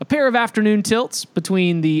pair of afternoon tilts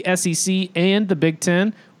between the SEC and the Big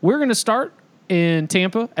Ten. We're going to start in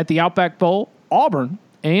Tampa at the Outback Bowl. Auburn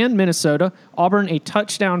and Minnesota. Auburn a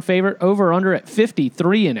touchdown favorite, over under at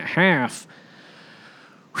 53.5.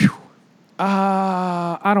 Whew.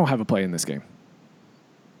 I don't have a play in this game.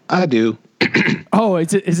 I do. Oh,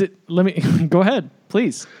 is it? Let me go ahead,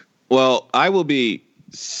 please. Well, I will be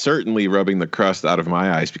certainly rubbing the crust out of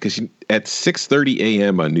my eyes because at 6:30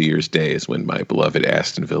 a.m. on New Year's Day is when my beloved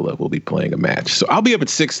Aston Villa will be playing a match. So I'll be up at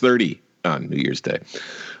 6:30 on New Year's Day.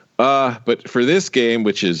 But for this game,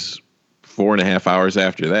 which is 4.5 hours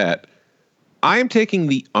after that, I am taking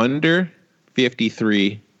the under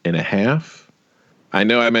 53.5. I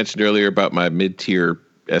know I mentioned earlier about my mid-tier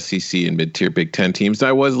SEC and mid-tier Big Ten teams.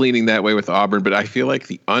 I was leaning that way with Auburn, but I feel like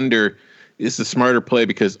the under is the smarter play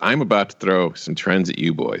because I'm about to throw some trends at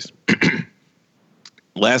you boys.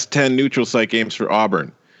 Last 10 neutral site games for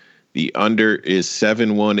Auburn, the under is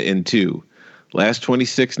 7-1-2. Last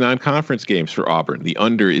 26 non-conference games for Auburn, the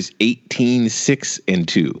under is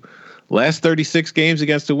 18-6-2. Last 36 games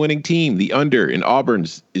against a winning team, the under in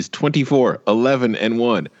Auburn's is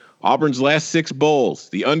 24-11-1. Auburn's last 6 bowls,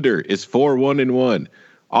 the under is 4-1-1.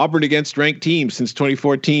 Auburn against ranked teams since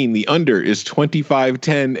 2014, the under is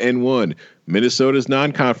 25-10-1. Minnesota's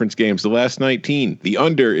non-conference games, the last 19, the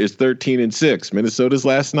under is 13-6. Minnesota's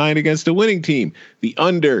last 9 against a winning team, the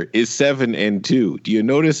under is 7-2. Do you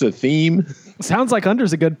notice a theme? Sounds like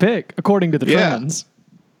under's a good pick, according to the trends.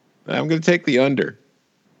 I'm going to take the under.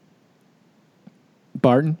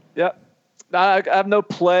 Barton? Yep. I have no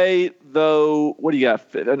play, though. What do you got?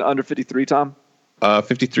 Under 53, Tom?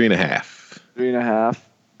 53.5. 3.5.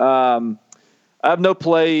 I have no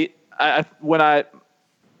play. What I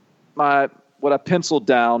penciled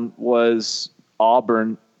down was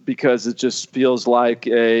Auburn because it just feels like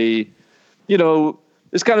it's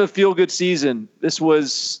kind of a feel-good season. I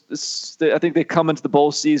think they come into the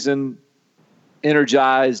bowl season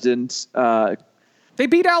energized and they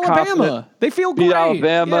beat Alabama. Confident. They feel great. Beat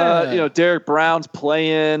Alabama. Yeah. Derek Brown's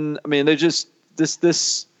playing. I mean, they just this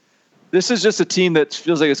is just a team that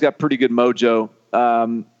feels like it's got pretty good mojo.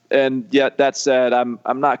 And yet, that said, I'm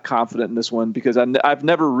not confident in this one because I've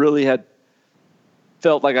never really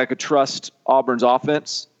felt like I could trust Auburn's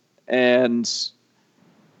offense, and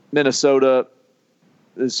Minnesota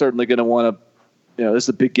is certainly going to want to. This is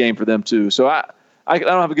a big game for them too. So I don't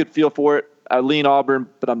have a good feel for it. I lean Auburn,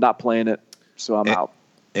 but I'm not playing it, so I'm out.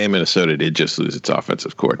 And Minnesota did just lose its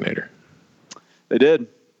offensive coordinator. They did.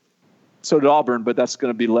 So did Auburn, but that's going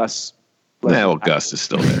to be less. Gus is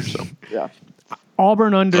still there, so yeah.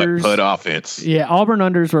 Auburn unders. Put offense. Yeah, Auburn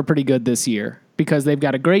unders were pretty good this year because they've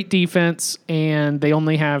got a great defense and they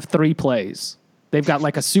only have 3 plays. They've got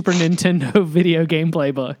like a Super Nintendo video game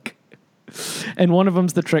playbook, and one of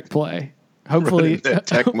them's the trick play. Hopefully, that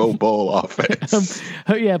Tecmo Bowl offense.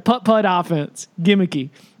 Yeah, putt offense,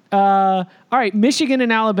 gimmicky. All right, Michigan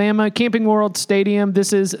and Alabama, Camping World Stadium.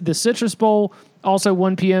 This is the Citrus Bowl, also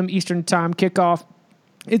 1 p.m. Eastern Time kickoff.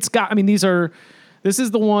 This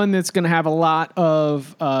is the one that's going to have a lot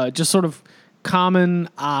of just sort of common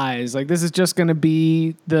eyes. Like this is just going to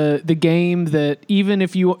be the game that even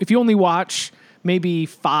if you only watch maybe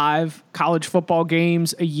 5 college football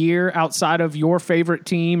games a year outside of your favorite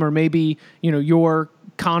team or maybe, your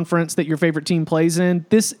conference that your favorite team plays in,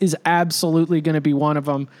 this is absolutely going to be one of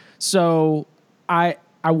them. So I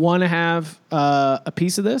want to have a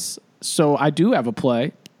piece of this. So I do have a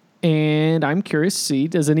play, and I'm curious to see,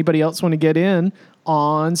 does anybody else want to get in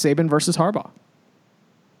on Saban versus Harbaugh?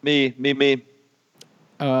 Me.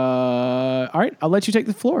 All right, I'll let you take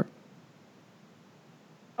the floor.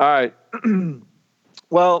 All right.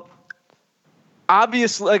 Well,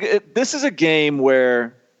 obviously, this is a game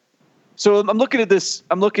where. So I'm looking at this.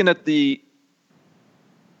 I'm looking at the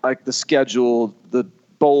schedule, the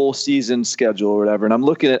bowl season schedule or whatever, and I'm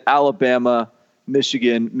looking at Alabama,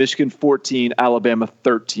 Michigan 14, Alabama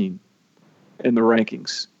 13 in the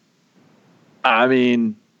rankings. I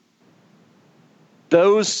mean,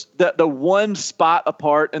 the one spot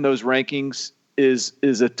apart in those rankings is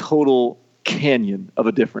a total canyon of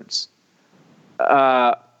a difference.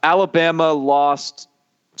 Alabama lost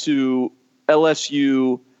to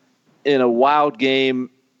LSU in a wild game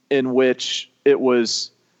in which it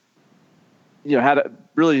was, had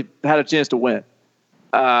a chance to win.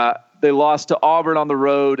 They lost to Auburn on the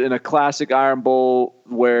road in a classic Iron Bowl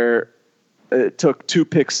where it took 2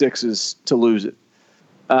 pick sixes to lose it.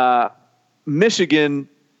 Michigan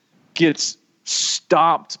gets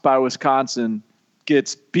stomped by Wisconsin,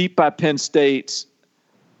 gets beat by Penn State,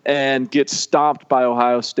 and gets stomped by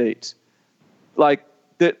Ohio State. Like,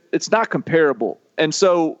 that, it's not comparable. And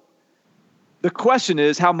so the question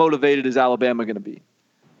is, how motivated is Alabama going to be?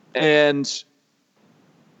 And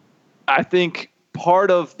I think part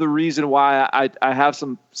of the reason why I have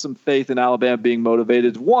some faith in Alabama being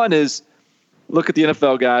motivated, one is look at the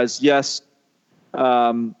NFL guys. Yes,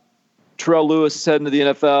 Terrell Lewis is heading to the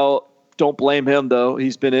NFL. Don't blame him, though.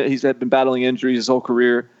 He's been battling injuries his whole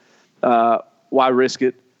career. Why risk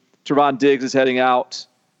it? Trevon Diggs is heading out.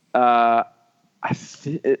 I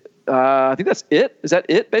think that's it. Is that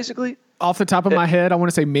it, basically? Off the top of my head, I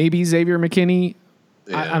want to say maybe Xavier McKinney.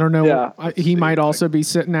 Yeah. I don't know. Yeah. He might also be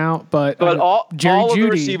sitting out. But all Jerry of Jeudy, the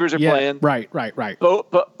receivers are playing. Right.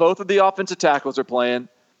 Both of the offensive tackles are playing.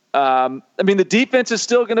 I mean, the defense is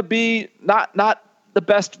still going to be not the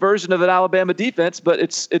best version of an Alabama defense, but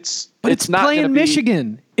it's not playing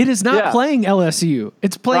Michigan. It is not playing LSU.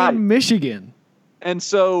 It's playing Michigan. And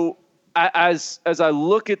so as I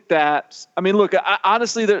look at that, I mean, look,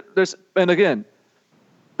 honestly, there's, and again,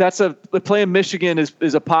 playing Michigan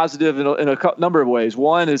is a positive in a number of ways.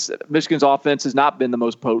 One is Michigan's offense has not been the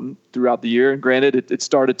most potent throughout the year, and granted, it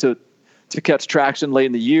started to catch traction late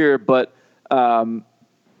in the year. But I'm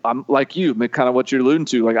like you, kind of what you're alluding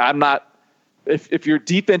to. Like, I'm not. If your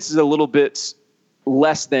defense is a little bit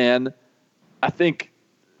less than, I think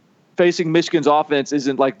facing Michigan's offense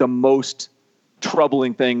isn't like the most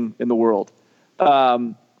troubling thing in the world.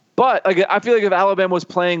 But again, I feel like if Alabama was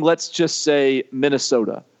playing, let's just say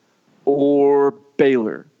Minnesota or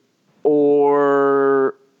Baylor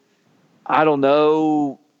or I don't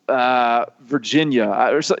know, Virginia,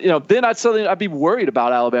 or then I'd be worried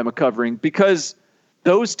about Alabama covering, because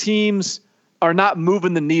those teams are not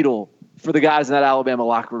moving the needle for the guys in that Alabama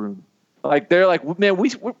locker room. Like, they're like, man, we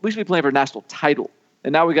should be playing for a national title,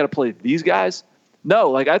 and now we got to play these guys. No,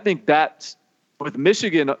 like, I think that with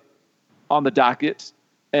Michigan on the docket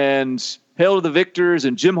and hail to the victors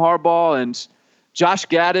and Jim Harbaugh and Josh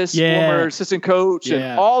Gaddis, former assistant coach,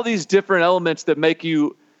 and all these different elements that make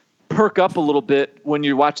you perk up a little bit when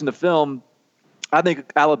you're watching the film, I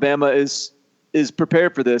think Alabama is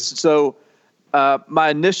prepared for this. So my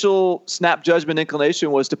initial snap judgment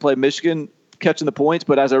inclination was to play Michigan catching the points,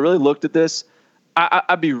 but as I really looked at this,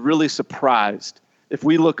 I'd be really surprised if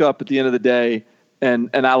we look up at the end of the day and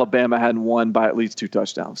Alabama hadn't won by at least 2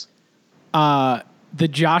 touchdowns. The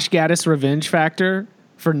Josh Gaddis revenge factor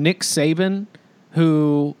for Nick Saban,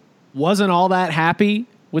 who wasn't all that happy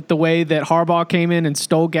with the way that Harbaugh came in and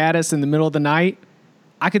stole Gaddis in the middle of the night.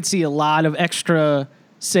 I could see a lot of extra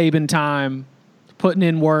Saban time putting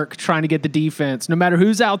in work, trying to get the defense. No matter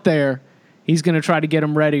who's out there, he's going to try to get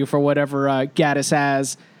them ready for whatever Gaddis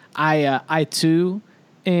has. I too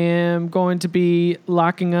am going to be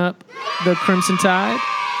locking up the Crimson Tide,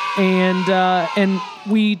 and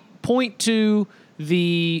we point to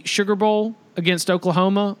the Sugar Bowl against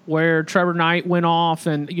Oklahoma, where Trevor Knight went off,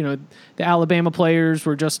 and the Alabama players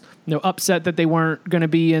were just upset that they weren't going to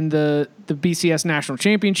be in the BCS national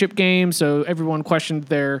championship game, so everyone questioned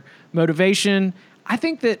their motivation. I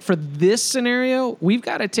think that for this scenario, we've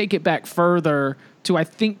got to take it back further to, I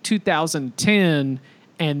think, 2010,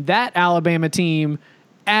 and that Alabama team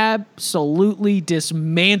absolutely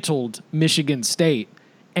dismantled Michigan State.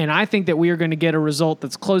 And I think that we are going to get a result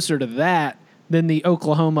that's closer to that than the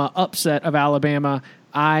Oklahoma upset of Alabama.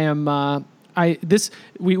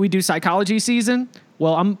 We do psychology season.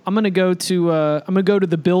 Well, I'm going to go to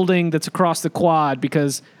the building that's across the quad,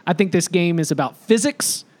 because I think this game is about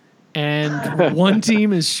physics, and one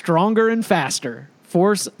team is stronger and faster.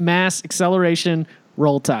 Force, mass, acceleration,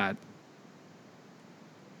 roll Tide.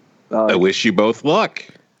 I wish you both luck.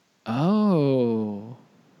 Oh.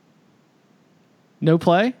 No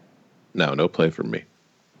play? No play from me.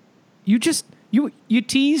 You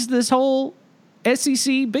teased this whole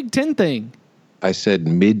SEC Big Ten thing. I said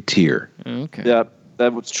mid-tier. Okay. Yeah,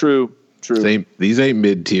 that was true. True. These ain't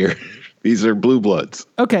mid-tier. These are blue bloods.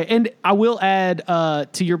 Okay, and I will add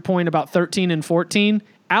to your point about 13 and 14,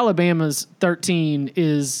 Alabama's 13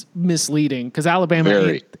 is misleading because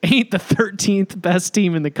Alabama ain't the 13th best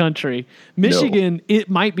team in the country. Michigan, It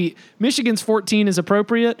might be. Michigan's 14 is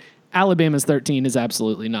appropriate. Alabama's 13 is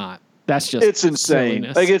absolutely not. That's just it's insane.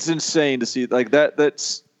 silliness. Like it's insane to see like that.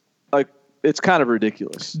 That's like it's kind of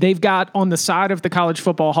ridiculous. They've got on the side of the College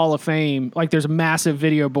Football Hall of Fame, like there's a massive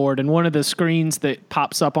video board, and one of the screens that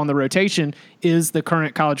pops up on the rotation is the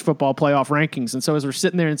current college football playoff rankings. And so as we're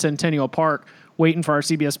sitting there in Centennial Park waiting for our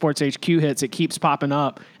CBS Sports HQ hits, it keeps popping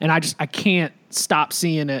up, and I can't stop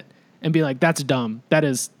seeing it and be like, that's dumb. That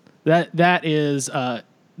is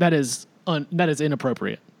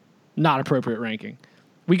inappropriate. Not appropriate ranking.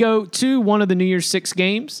 We go to one of the New Year's 6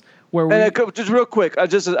 games where we just real quick. I'm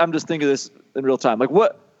just thinking of this in real time. Like,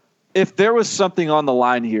 what if there was something on the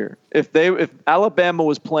line here? If Alabama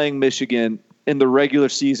was playing Michigan in the regular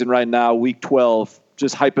season right now, week 12,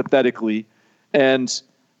 just hypothetically, and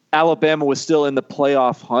Alabama was still in the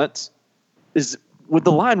playoff hunt, would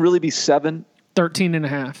the line really be 7?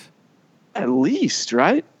 13.5. At least,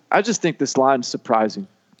 right? I just think this line's surprising.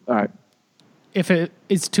 All right. If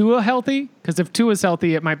is Tua healthy? Because if Tua's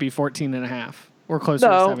healthy, it might be 14.5 or closer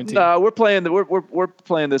to 17. No, we're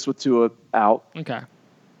playing this with Tua out. Okay.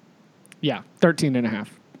 Yeah, 13.5.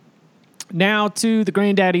 Now to the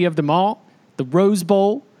granddaddy of them all, the Rose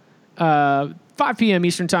Bowl, 5 p.m.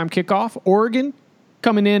 Eastern Time kickoff. Oregon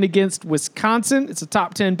coming in against Wisconsin. It's a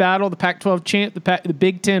top 10 battle. The Pac-12 champ, the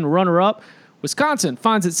Big Ten runner-up. Wisconsin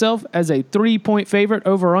finds itself as a 3-point favorite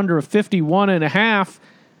over under a 51.5.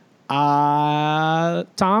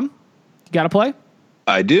 Tom, you got a play?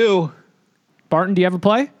 I do. Barton, do you have a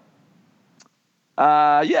play?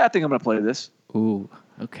 Yeah, I think I'm gonna play this. Ooh,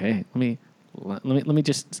 okay. Let me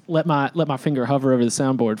just let my finger hover over the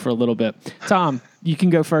soundboard for a little bit. Tom, you can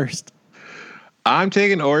go first. I'm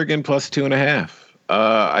taking Oregon plus 2.5.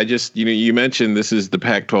 You mentioned this is the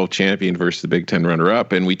Pac-12 champion versus the Big Ten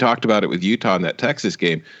runner-up, and we talked about it with Utah in that Texas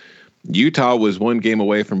game. Utah was one game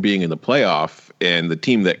away from being in the playoff, and the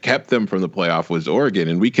team that kept them from the playoff was Oregon.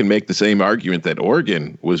 And we can make the same argument that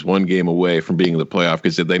Oregon was one game away from being in the playoff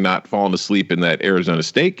because had they not fallen asleep in that Arizona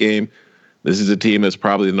State game, this is a team that's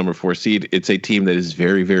probably the number 4 seed. It's a team that is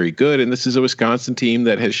very, very good, and this is a Wisconsin team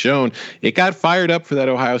that has shown it got fired up for that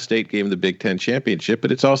Ohio State game in the Big Ten championship,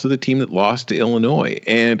 but it's also the team that lost to Illinois.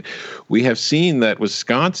 And we have seen that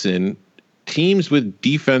Wisconsin teams with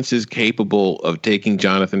defenses capable of taking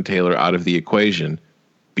Jonathan Taylor out of the equation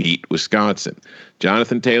beat Wisconsin.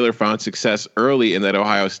 Jonathan Taylor found success early in that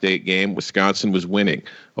Ohio State game. Wisconsin was winning.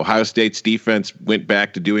 Ohio State's defense went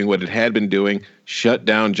back to doing what it had been doing, shut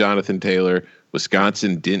down Jonathan Taylor.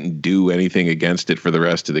 Wisconsin didn't do anything against it for the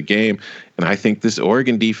rest of the game. And I think this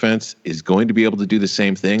Oregon defense is going to be able to do the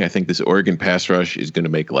same thing. I think this Oregon pass rush is going to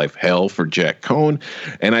make life hell for Jack Cohn.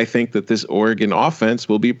 And I think that this Oregon offense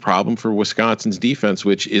will be a problem for Wisconsin's defense,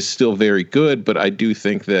 which is still very good. But I do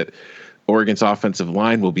think that Oregon's offensive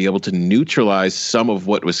line will be able to neutralize some of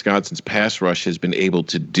what Wisconsin's pass rush has been able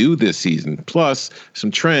to do this season. Plus,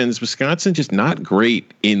 some trends. Wisconsin just not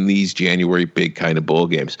great in these January big kind of bowl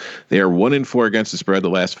games. They are 1-4 against the spread the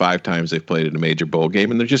last 5 times they've played in a major bowl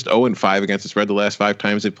game, and they're just 0-5 against the spread the last 5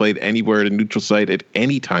 times they've played anywhere at a neutral site at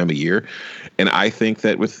any time of year. And I think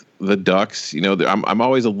that with the Ducks, I'm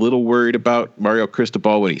always a little worried about Mario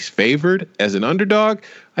Cristobal when he's favored as an underdog.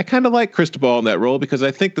 I kind of like Cristobal in that role because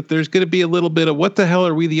I think that there's going to be a little bit of what the hell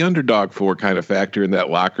are we the underdog for kind of factor in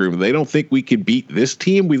that locker room. They don't think we can beat this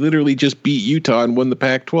team. We literally just beat Utah and won the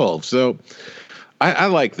Pac-12. So I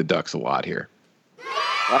like the Ducks a lot here.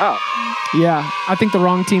 Wow. Yeah, I think the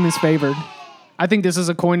wrong team is favored. I think this is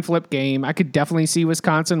a coin flip game. I could definitely see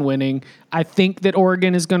Wisconsin winning. I think that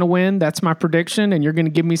Oregon is going to win. That's my prediction, and you're going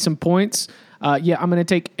to give me some points. I'm going to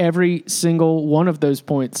take every single one of those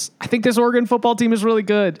points. I think this Oregon football team is really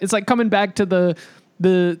good. It's like coming back to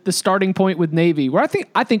the starting point with Navy, where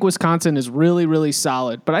I think Wisconsin is really, really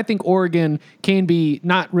solid, but I think Oregon can be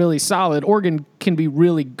not really solid. Oregon can be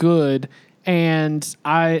really good, and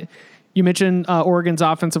you mentioned Oregon's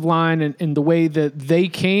offensive line and the way that they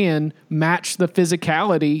can match the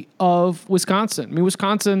physicality of Wisconsin. I mean,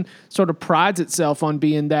 Wisconsin sort of prides itself on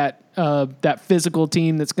being that physical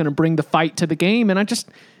team that's going to bring the fight to the game, and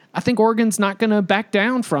I think Oregon's not going to back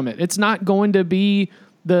down from it. It's not going to be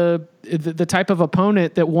the type of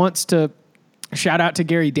opponent that wants to Shout out to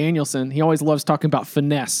Gary Danielson. He always loves talking about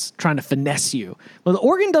finesse, trying to finesse you. Well,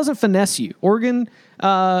 Oregon doesn't finesse you. Oregon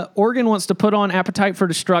wants to put on Appetite for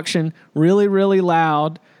Destruction really, really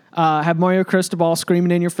loud, have Mario Cristobal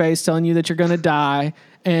screaming in your face, telling you that you're going to die,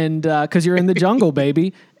 and because you're in the jungle,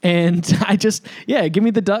 baby. And give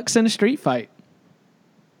me the Ducks in a street fight.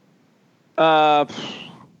 Wow.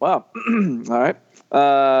 All right.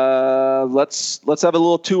 Let's have a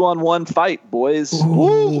little 2-on-1 fight, boys.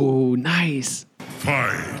 Ooh, nice.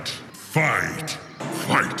 Fight.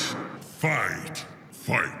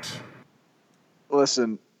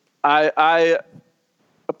 Listen, I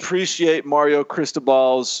appreciate Mario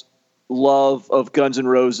Cristobal's love of Guns N'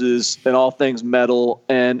 Roses and all things metal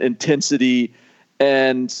and intensity,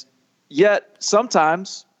 and yet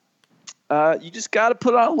sometimes you just got to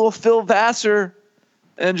put on a little Phil Vassar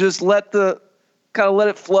and just let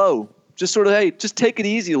it flow. Just sort of, just take it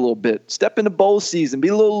easy a little bit. Step into bowl season. Be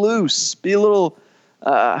a little loose. Be a little,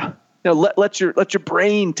 let your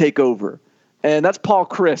brain take over. And that's Paul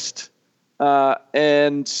Chryst.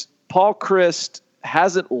 And Paul Chryst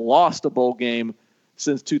hasn't lost a bowl game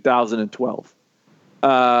since 2012.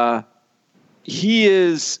 He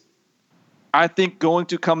is, I think, going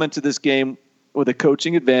to come into this game with a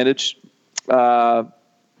coaching advantage. There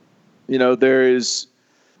is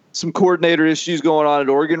some coordinator issues going on at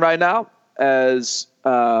Oregon right now, as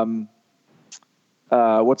what's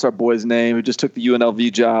our boy's name who just took the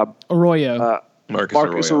UNLV job? Arroyo.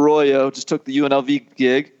 Marcus Arroyo just took the UNLV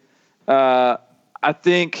gig. I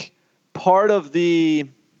think part of the,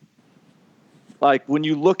 when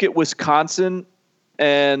you look at Wisconsin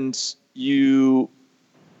and you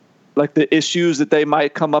like the issues that they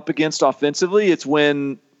might come up against offensively, it's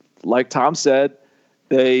when, like Tom said,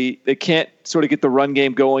 they can't sort of get the run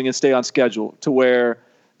game going and stay on schedule to where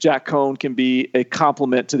Jack Cohn can be a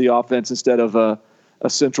complement to the offense instead of a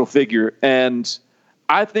central figure. And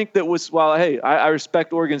I think that I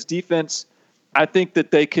respect Oregon's defense. I think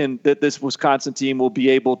that that this Wisconsin team will be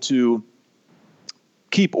able to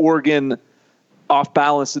keep Oregon off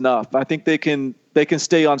balance enough. I think they can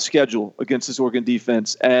stay on schedule against this Oregon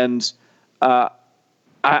defense. And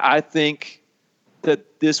I think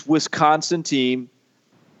that this Wisconsin team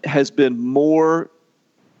has been more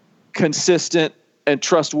consistent and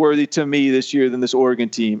trustworthy to me this year than this Oregon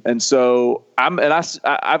team. And so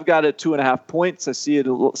I've got it 2.5 points. I see it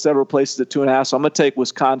several places at 2.5. So I'm going to take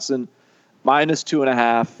Wisconsin minus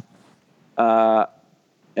 2.5.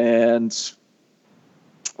 And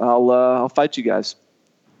I'll fight you guys.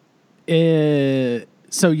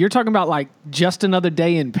 So you're talking about just another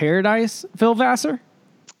day in paradise, Phil Vassar?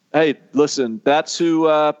 Hey, listen, that's who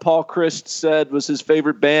Paul Chryst said was his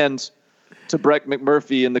favorite band to Brett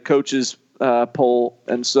McMurphy in the coaches poll.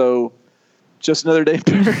 And so just another day in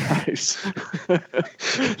paradise.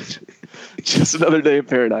 Just another day in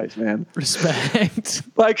paradise, man. Respect.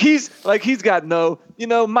 He's got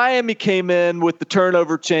Miami came in with the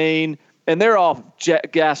turnover chain and they're all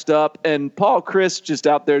gassed up. And Paul Chryst just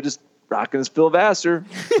out there just rocking his Phil Vassar.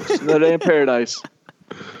 Just another day in paradise.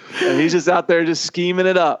 And he's just out there just scheming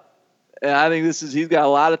it up. And I think he's got a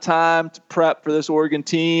lot of time to prep for this Oregon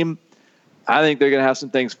team. I think they're going to have some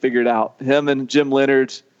things figured out. Him and Jim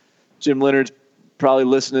Leonard. Jim Leonard's probably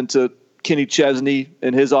listening to Kenny Chesney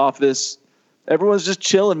in his office. Everyone's just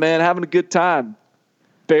chilling, man, having a good time.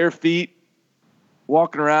 Bare feet,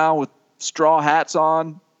 walking around with straw hats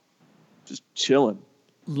on, just chilling.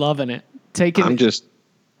 Loving it. I'm just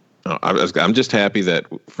happy that,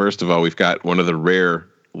 first of all, we've got one of the rare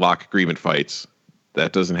lock agreement fights.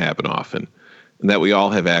 That doesn't happen often. And that we all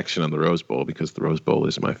have action on the Rose Bowl, because the Rose Bowl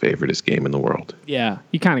is my favoriteest game in the world. Yeah,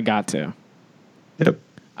 you kind of got to. Yep.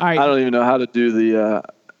 All right. I don't even know how to do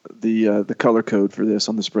the color code for this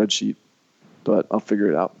on the spreadsheet, but I'll figure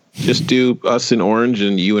it out. Just do us in orange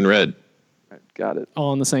and you in red. All right, got it. All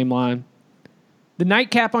on the same line. The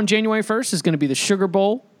nightcap on January 1st is going to be the Sugar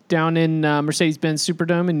Bowl down in Mercedes-Benz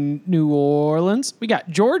Superdome in New Orleans. We got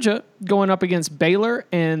Georgia going up against Baylor,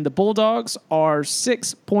 and the Bulldogs are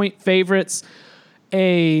 6-point favorites.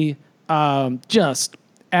 A just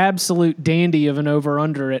absolute dandy of an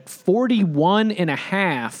over-under at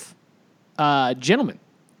 41.5. Gentlemen,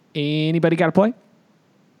 anybody got to play?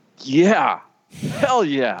 Yeah. Hell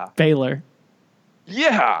yeah. Baylor.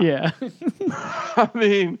 Yeah. Yeah. I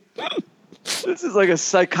mean, this is like a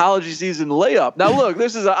psychology season layup. Now, look,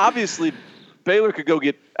 this is obviously Baylor could go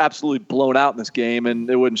get absolutely blown out in this game, and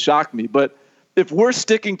it wouldn't shock me. But if we're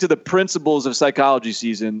sticking to the principles of psychology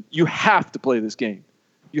season, you have to play this game.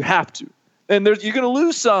 You have to. And you're going to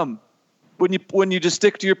lose some when you just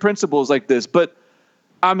stick to your principles like this. But,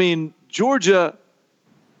 I mean, Georgia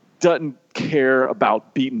doesn't care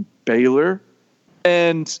about beating Baylor.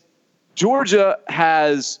 And Georgia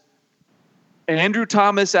has Andrew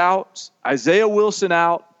Thomas out, Isaiah Wilson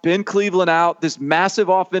out, Ben Cleveland out. This massive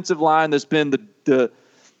offensive line that's been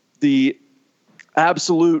the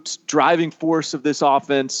absolute driving force of this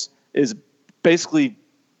offense is basically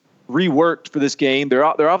reworked for this game. Their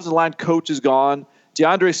offensive line coach is gone.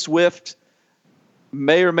 DeAndre Swift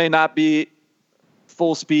may or may not be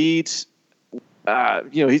full speed.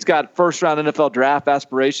 He's got first-round NFL draft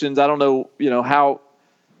aspirations. I don't know, how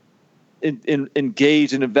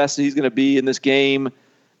engaged and invested he's going to be in this game.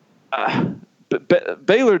 But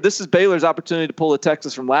Baylor, this is Baylor's opportunity to pull a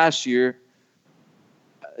Texas from last year.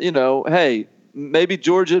 Hey, maybe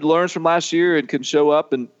Georgia learns from last year and can show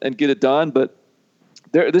up and get it done. But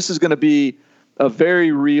this is going to be a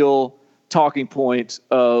very real talking point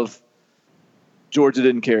of Georgia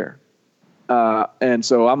didn't care. And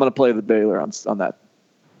so I'm going to play the Baylor on that.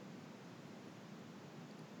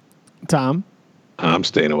 Tom? I'm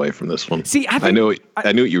staying away from this one. See, I knew what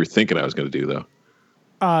you were thinking I was going to do, though.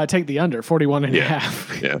 Take the under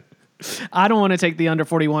 41.5. Yeah. I don't want to take the under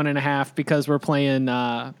 41.5 because we're playing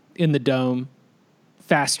in the Dome,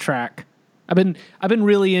 fast track. I've been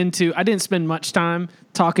really into. I didn't spend much time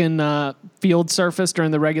talking field surface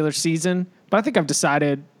during the regular season, but I think I've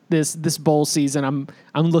decided this bowl season. I'm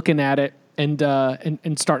looking at it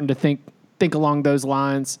and starting to think along those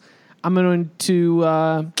lines. I'm going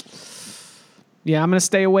to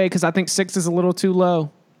stay away because I think 6 is a little too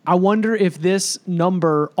low. I wonder if this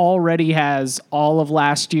number already has all of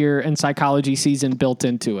last year and psychology season built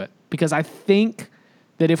into it. Because I think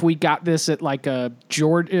that if we got this at like a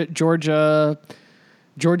Georgia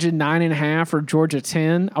 9.5 or Georgia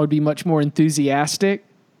 10, I would be much more enthusiastic.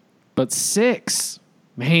 But 6,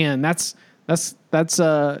 man, that's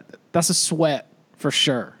a sweat for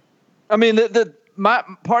sure. I mean, my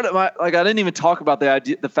I didn't even talk about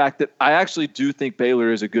the fact that I actually do think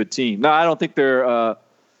Baylor is a good team. Now, I don't think they're a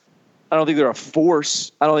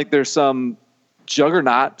force. I don't think there's some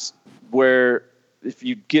juggernaut where if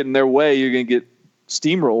you get in their way, you're going to get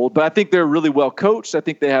steamrolled. But I think they're really well coached. I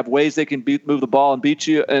think they have ways they can move the ball and beat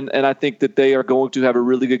you. And I think that they are going to have a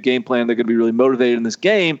really good game plan. They're going to be really motivated in this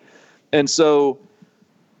game. And so,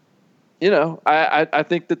 I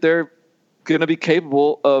think that they're going to be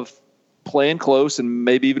capable of playing close and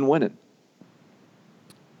maybe even winning.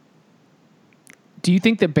 Do you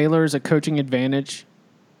think that Baylor has a coaching advantage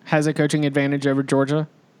over Georgia?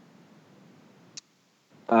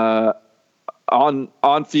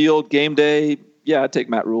 On field, game day, yeah, I'd take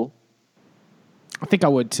Matt Rule. I think I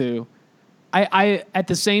would too. I at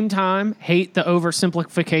the same time hate the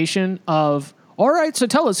oversimplification of, all right, so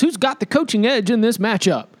tell us who's got the coaching edge in this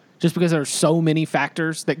matchup, just because there are so many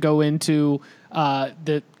factors that go into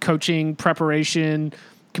the coaching preparation,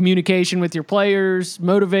 communication with your players,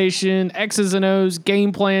 motivation, X's and O's,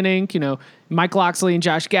 game planning. Mike Loxley and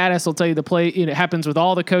Josh Gaddis will tell you the play. It happens with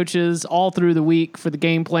all the coaches all through the week for the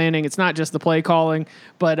game planning. It's not just the play calling,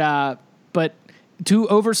 but to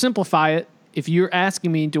oversimplify it, if you're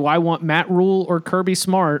asking me, do I want Matt Rule or Kirby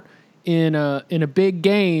Smart in a big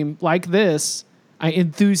game like this, I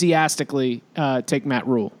enthusiastically take Matt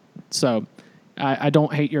Rule. So I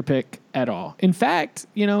don't hate your pick at all. In fact,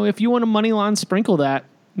 if you want to money line sprinkle that,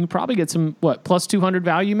 you can probably get some plus 200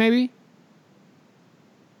 value maybe.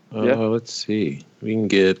 Yeah. Let's see. We can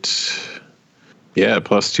get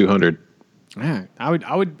plus 200. Yeah,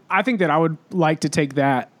 I think that I would like to take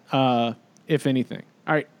that if anything.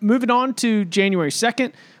 All right, moving on to January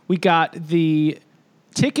 2nd, we got the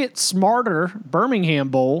Ticket Smarter Birmingham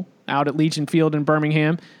Bowl out at Legion Field in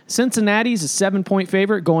Birmingham. Cincinnati's a 7-point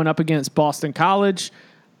favorite going up against Boston College.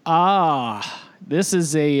 This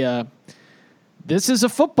is a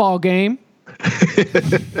football game.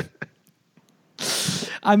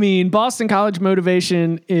 I mean, Boston College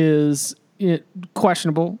motivation is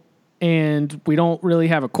questionable, and we don't really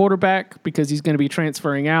have a quarterback because he's going to be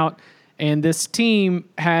transferring out. And this team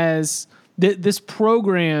has this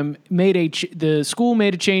program the school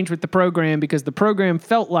made a change with the program because the program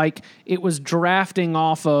felt like it was drafting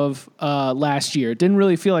off of last year. It didn't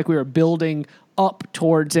really feel like we were building up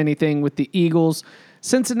towards anything with the Eagles.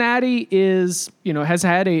 Cincinnati has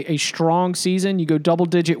had a strong season. You go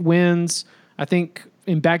double-digit wins, I think,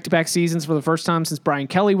 in back-to-back seasons for the first time since Brian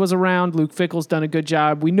Kelly was around. Luke Fickell's done a good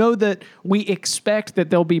job. We know that we expect that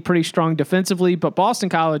they'll be pretty strong defensively, but Boston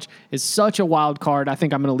College is such a wild card. I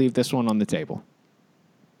think I'm going to leave this one on the table.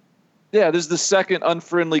 Yeah, this is the second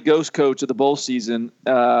unfriendly ghost coach of the bowl season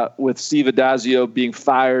with Steve Adazio being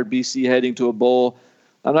fired, BC heading to a bowl.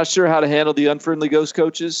 I'm not sure how to handle the unfriendly ghost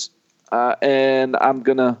coaches, and I'm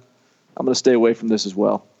gonna stay away from this as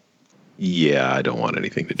well. Yeah, I don't want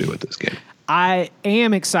anything to do with this game. I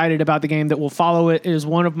am excited about the game that will follow it. It is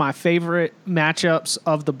one of my favorite matchups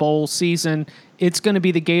of the bowl season. It's going to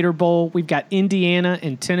be the Gator Bowl. We've got Indiana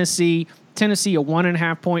and Tennessee. Tennessee, a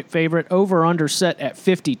 1.5 point favorite, over under set at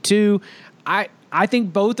 52. I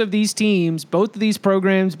think both of these teams, both of these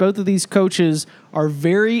programs, both of these coaches are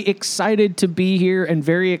very excited to be here and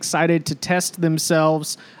very excited to test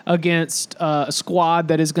themselves against a squad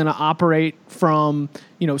that is going to operate from,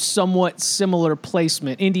 somewhat similar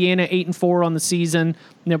placement. Indiana 8-4 on the season,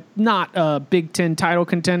 not a Big Ten title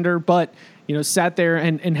contender, but sat there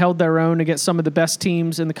and held their own against some of the best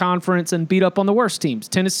teams in the conference and beat up on the worst teams.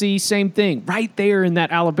 Tennessee, same thing, right there in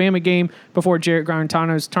that Alabama game before Jarrett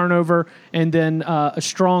Garantano's turnover, and then a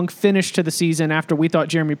strong finish to the season after we thought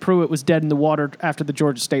Jeremy Pruitt was dead in the water after the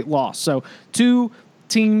Georgia State loss. So two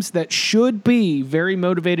teams that should be very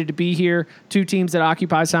motivated to be here, two teams that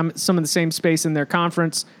occupy some of the same space in their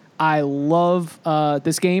conference. I love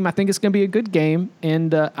this game. I think it's going to be a good game,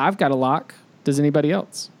 and I've got a lock. Does anybody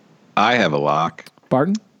else? I have a lock.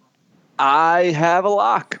 Barton? I have a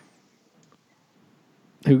lock.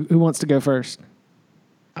 Who wants to go first?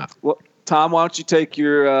 Well, Tom, why don't you take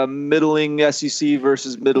your middling SEC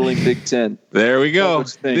versus middling Big Ten? There we go.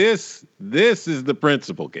 This is the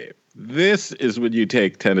principal game. This is when you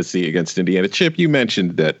take Tennessee against Indiana. Chip, you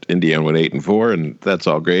mentioned that Indiana went 8-4, and that's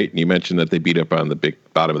all great. And you mentioned that they beat up on the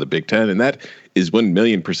bottom of the Big Ten, and that is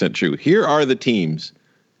 1,000,000% true. Here are the teams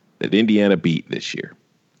that Indiana beat this year: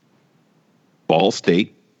 Ball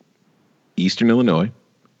State, Eastern Illinois,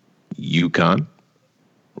 UConn,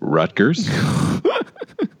 Rutgers,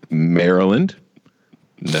 Maryland,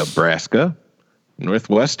 Nebraska,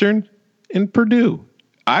 Northwestern, and Purdue.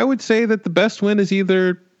 I would say that the best win is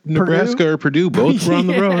either Nebraska or Purdue. Both were on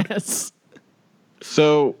the road.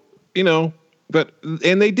 So,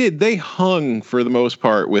 they hung for the most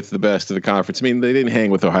part with the best of the conference. I mean, they didn't hang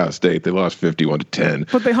with Ohio State. They lost 51-10.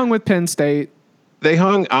 But they hung with Penn State. They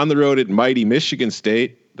hung on the road at mighty Michigan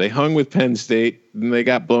State. They hung with Penn State, and they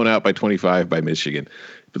got blown out by 25 by Michigan.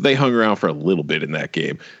 But they hung around for a little bit in that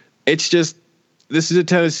game. It's just, this is a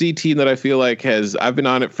Tennessee team that I feel like I've been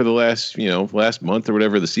on it for the last month or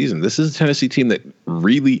whatever of the season. This is a Tennessee team that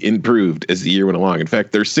really improved as the year went along. In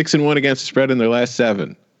fact, they're 6-1 against the spread in their last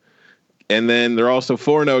 7. And then they're also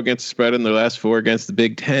 4-0 against the spread in their last 4 against the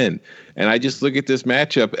Big Ten. And I just look at this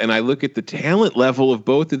matchup, and I look at the talent level of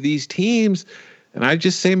both of these teams, and I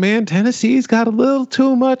just say, man, Tennessee's got a little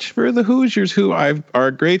too much for the Hoosiers, who are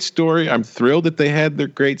a great story. I'm thrilled that they had their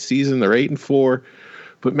great season. They're 8-4.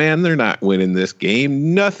 But, man, they're not winning this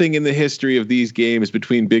game. Nothing in the history of these games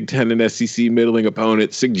between Big Ten and SEC middling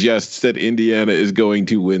opponents suggests that Indiana is going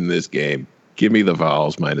to win this game. Give me the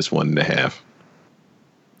Vols -1.5.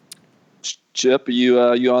 Chip, are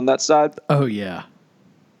you on that side? Oh, yeah.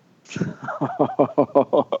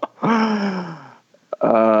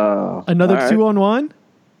 Another right. 2-on-1?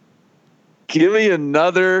 Give me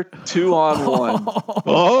another 2-on-1.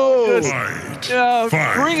 Oh,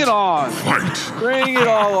 bring it on. Fight. Bring it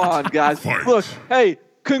all on, guys. Fight. Look, hey,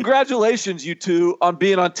 congratulations, you two, on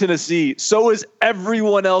being on Tennessee. So is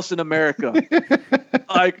everyone else in America.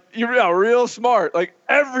 You're real smart. Like,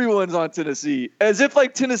 everyone's on Tennessee. As if,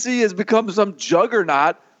 Tennessee has become some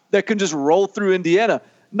juggernaut that can just roll through Indiana.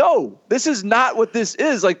 No, this is not what this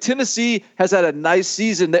is. Tennessee has had a nice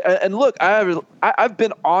season, and look, I've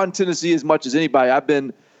been on Tennessee as much as anybody.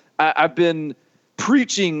 I've been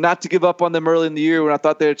preaching not to give up on them early in the year when I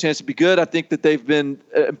thought they had a chance to be good. I think that they've been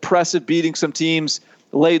impressive, beating some teams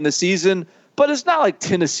late in the season. But it's not like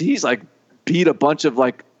Tennessee's beat a bunch of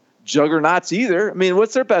juggernauts either. I mean,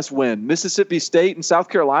 what's their best win? Mississippi State and South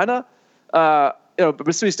Carolina,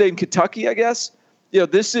 Mississippi State and Kentucky, I guess.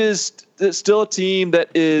 This is still a team that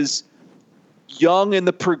is young in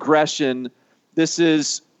the progression. This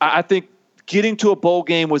is, I think, getting to a bowl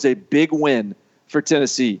game was a big win for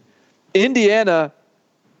Tennessee. Indiana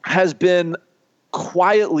has been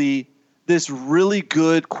quietly this really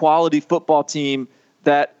good quality football team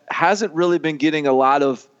that hasn't really been getting a lot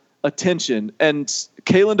of attention. And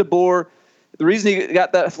Kalen DeBoer, the reason he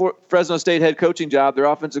got that Fresno State head coaching job, their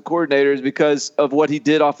offensive coordinator, is because of what he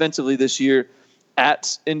did offensively this year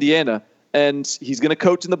at Indiana. And he's going to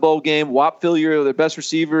coach in the bowl game. Whop Philyor, their best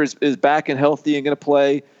receiver, is back and healthy and going to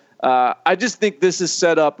play. I just think this is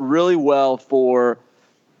set up really well for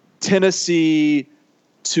Tennessee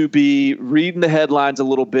to be reading the headlines a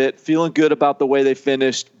little bit, feeling good about the way they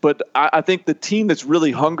finished. But I think the team that's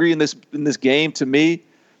really hungry in this game, to me,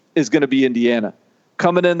 is going to be Indiana.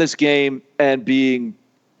 Coming in this game and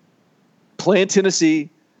playing Tennessee,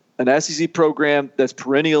 an SEC program that's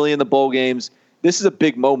perennially in the bowl games. This is a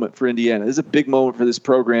big moment for Indiana. This is a big moment for this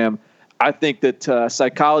program. I think that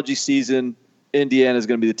psychology season, Indiana is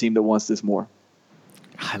going to be the team that wants this more.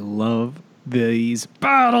 I love these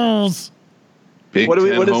battles. Big what Ten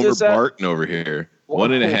is Homer this at? Barton over here.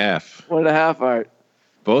 1.5. 1.5. All right.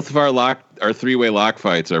 Both of our three-way lock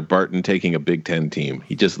fights are Barton taking a Big Ten team.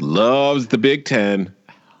 He just loves the Big Ten.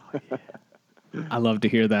 I love to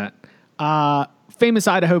hear that. Famous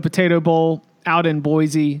Idaho Potato Bowl out in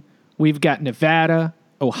Boise. We've got Nevada,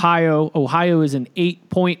 Ohio. Ohio is an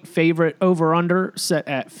 8-point favorite over-under set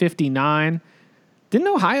at 59. Didn't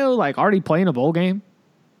Ohio already play in a bowl game?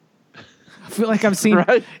 I feel like I've seen.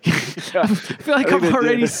 Right? I feel like I've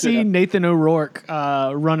already seen Nathan O'Rourke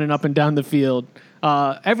running up and down the field.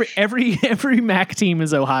 Every MAC team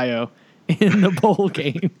is Ohio in the bowl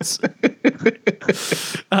games.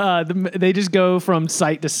 They just go from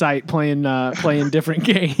site to site playing different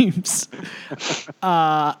games.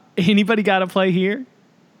 Anybody got to play here?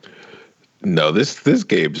 No, this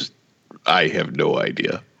game's. I have no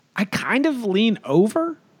idea. I kind of lean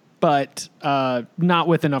over, but not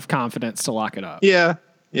with enough confidence to lock it up.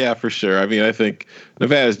 Yeah, for sure. I mean, I think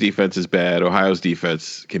Nevada's defense is bad. Ohio's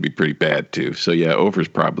defense can be pretty bad too. So yeah, over's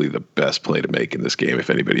probably the best play to make in this game if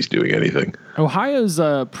anybody's doing anything. Ohio's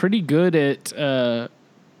pretty good at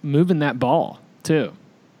moving that ball too.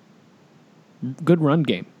 Good run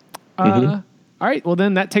game. All right, well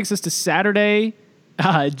then that takes us to Saturday,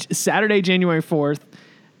 January 4th.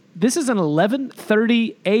 This is an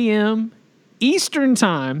 11:30 a.m. Eastern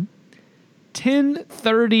time,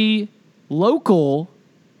 10:30 local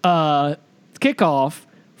kickoff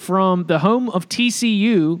from the home of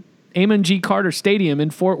TCU, Amon G. Carter Stadium in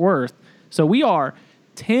Fort Worth. So we are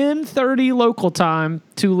 10:30 local time,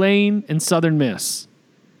 Tulane and Southern Miss.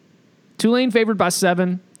 Tulane favored by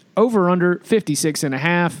 7, over under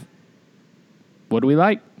 56.5. What do we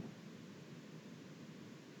like?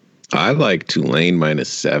 I like Tulane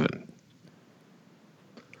 -7.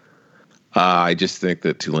 I just think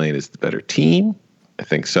that Tulane is the better team. I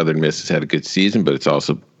think Southern Miss has had a good season, but it's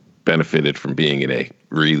also benefited from being in a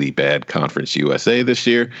really bad Conference USA this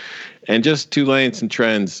year. And just Tulane, some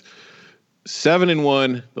trends.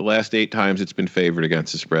 7-1 the last 8 times it's been favored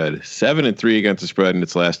against the spread. 7-3 against the spread in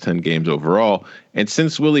its last 10 games overall. And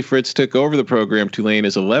since Willie Fritz took over the program, Tulane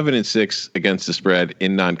is 11-6 against the spread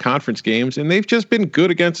in non-conference games, and they've just been good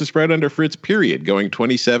against the spread under Fritz, period, going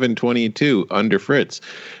 27-22 under Fritz.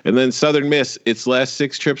 And then Southern Miss, its last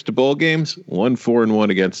 6 trips to bowl games, 4-1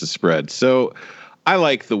 against the spread. So I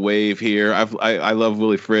like the wave here. I love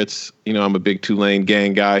Willie Fritz. You know, I'm a big Tulane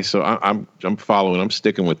gang guy, so I'm following. I'm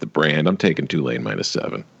sticking with the brand. I'm taking Tulane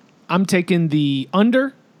 -7. I'm taking the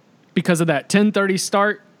under because of that 10:30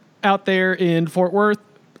 start out there in Fort Worth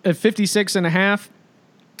at 56.5.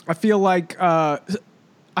 I feel like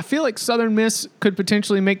Southern Miss could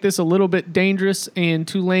potentially make this a little bit dangerous, and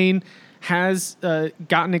Tulane has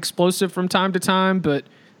gotten explosive from time to time, but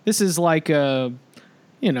this is like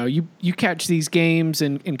you catch these games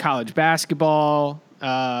in college basketball.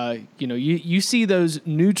 You see those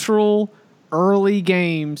neutral early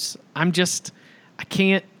games. I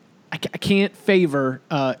can't favor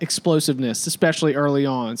explosiveness, especially early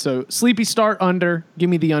on. So sleepy start under. Give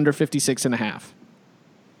me the under 56.5.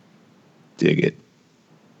 Dig it.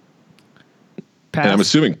 Pass. And I'm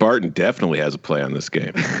assuming Barton definitely has a play on this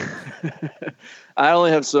game. I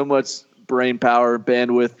only have so much brain power,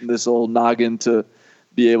 bandwidth in this old noggin to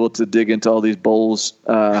be able to dig into all these bowls.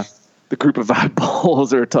 The group of 5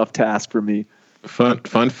 bowls are a tough task for me.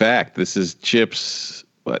 Fun fact. This is Chip's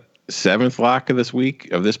 7th lock of this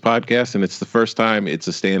week of this podcast, and it's the first time it's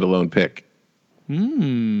a standalone pick.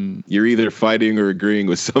 You're either fighting or agreeing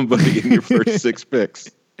with somebody in your first 6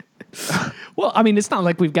 picks. Well, I mean, it's not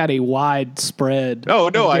like we've got a wide spread. Oh,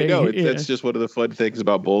 no, I know. Yeah. That's just one of the fun things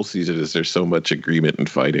about bowl season is there's so much agreement and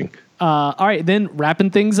fighting. All right, then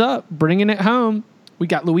wrapping things up, bringing it home. We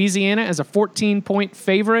got Louisiana as a 14-point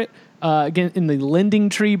favorite again in the Lending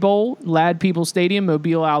Tree Bowl, Ladd People Stadium,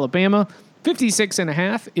 Mobile, Alabama.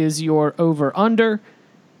 56.5 is your over-under.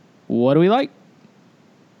 What do we like?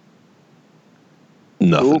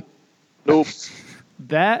 Nothing. Nope.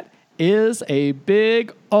 That is a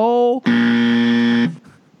big O.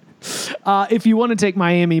 If you want to take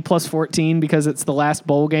Miami plus 14 because it's the last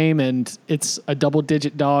bowl game and it's a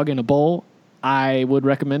double-digit dog in a bowl, I would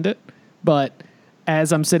recommend it. But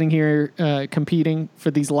as I'm sitting here competing for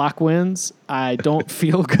these lock wins, I don't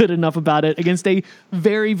feel good enough about it against a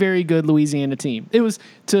very, very good Louisiana team. It was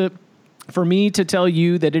for me to tell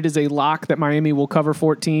you that it is a lock that Miami will cover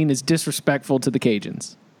 14 is disrespectful to the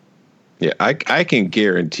Cajuns. Yeah, I can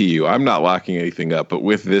guarantee you, I'm not locking anything up, but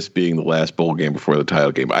with this being the last bowl game before the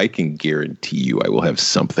title game, I can guarantee you I will have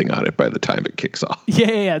something on it by the time it kicks off.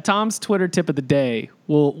 Yeah. Tom's Twitter tip of the day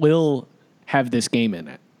will have this game in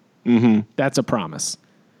it. Mm-hmm. That's a promise.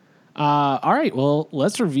 All right, well,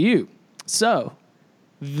 let's review. So,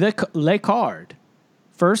 le card.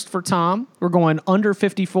 First for Tom, we're going under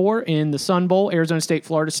 54 in the Sun Bowl, Arizona State,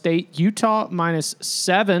 Florida State. Utah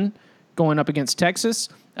 -7 going up against Texas.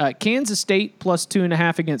 Kansas State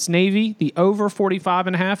 +2.5 against Navy. The over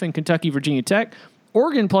 45.5 in Kentucky, Virginia Tech.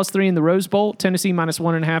 Oregon +3 in the Rose Bowl. Tennessee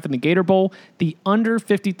 -1.5 in the Gator Bowl. The under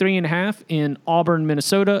 53.5 in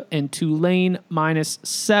Auburn-Minnesota. And Tulane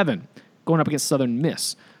 -7 going up against Southern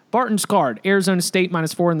Miss. Barton's card, Arizona State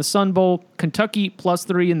 -4 in the Sun Bowl. Kentucky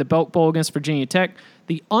 +3 in the Belk Bowl against Virginia Tech.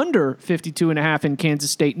 The under 52.5 in Kansas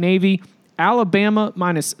State Navy. Alabama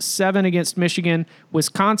 -7 against Michigan.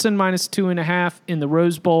 Wisconsin -2.5 in the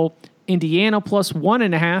Rose Bowl. Indiana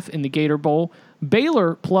 +1.5 in the Gator Bowl.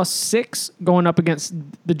 Baylor +6 going up against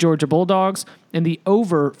the Georgia Bulldogs. And the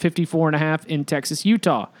over 54.5 in Texas,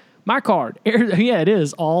 Utah. My card, yeah, it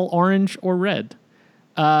is all orange or red.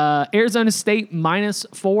 Arizona State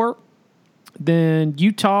 -4. Then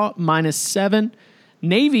Utah -7.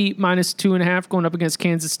 Navy -2.5 going up against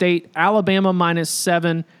Kansas State. Alabama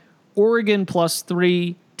 -7. Oregon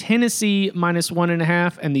 +3. Tennessee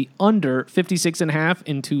 -1.5. And the under 56.5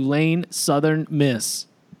 in Tulane-Southern Miss.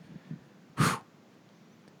 Whew.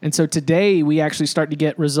 And so today we actually start to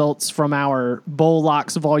get results from our Bowl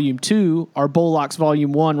Locks Volume 2. Our Bowl Locks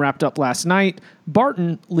Volume 1 wrapped up last night.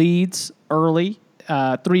 Barton leads early,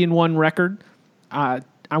 3-1 record. I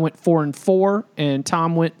went 4-4, and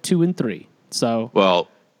Tom went 2-3. So, well,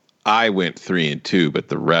 I went 3-2, but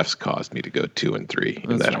the refs caused me to go 2-3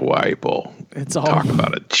 in that Hawaii Bowl. It's Talk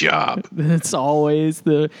about a job. It's always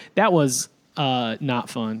that was not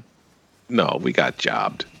fun. No, we got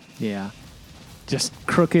jobbed. Yeah, just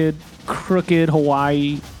crooked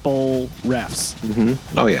Hawaii Bowl refs.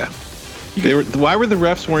 Mm-hmm. Oh yeah, why were the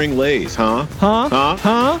refs wearing leis? Huh?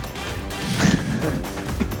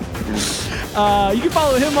 You can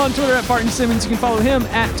follow him on Twitter at Barton Simmons. You can follow him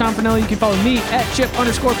at Tom Fernelli. You can follow me at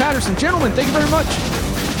Chip_Patterson. Gentlemen, thank you very much.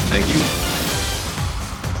 Thank you.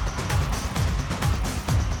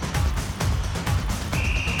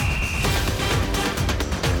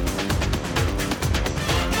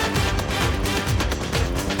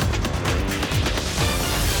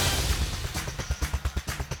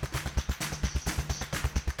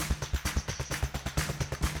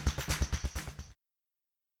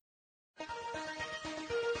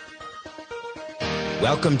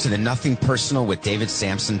 Welcome to the Nothing Personal with David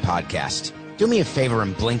Sampson podcast. Do me a favor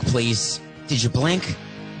and blink, please. Did you blink?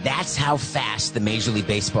 That's how fast the Major League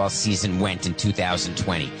Baseball season went in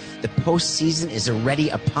 2020. The postseason is already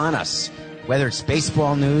upon us. Whether it's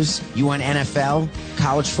baseball news, you want NFL,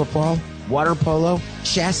 college football, water polo,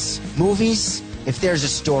 chess, movies, if there's a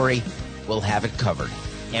story, we'll have it covered.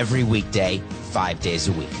 Every weekday, 5 days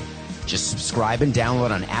a week. Just subscribe and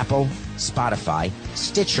download on Apple, Spotify,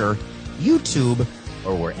 Stitcher, YouTube,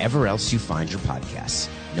 or wherever else you find your podcasts.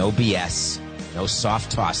 No BS, no soft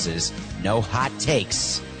tosses, no hot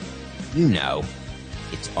takes. You know,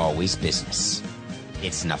 it's always business.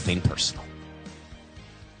 It's nothing personal.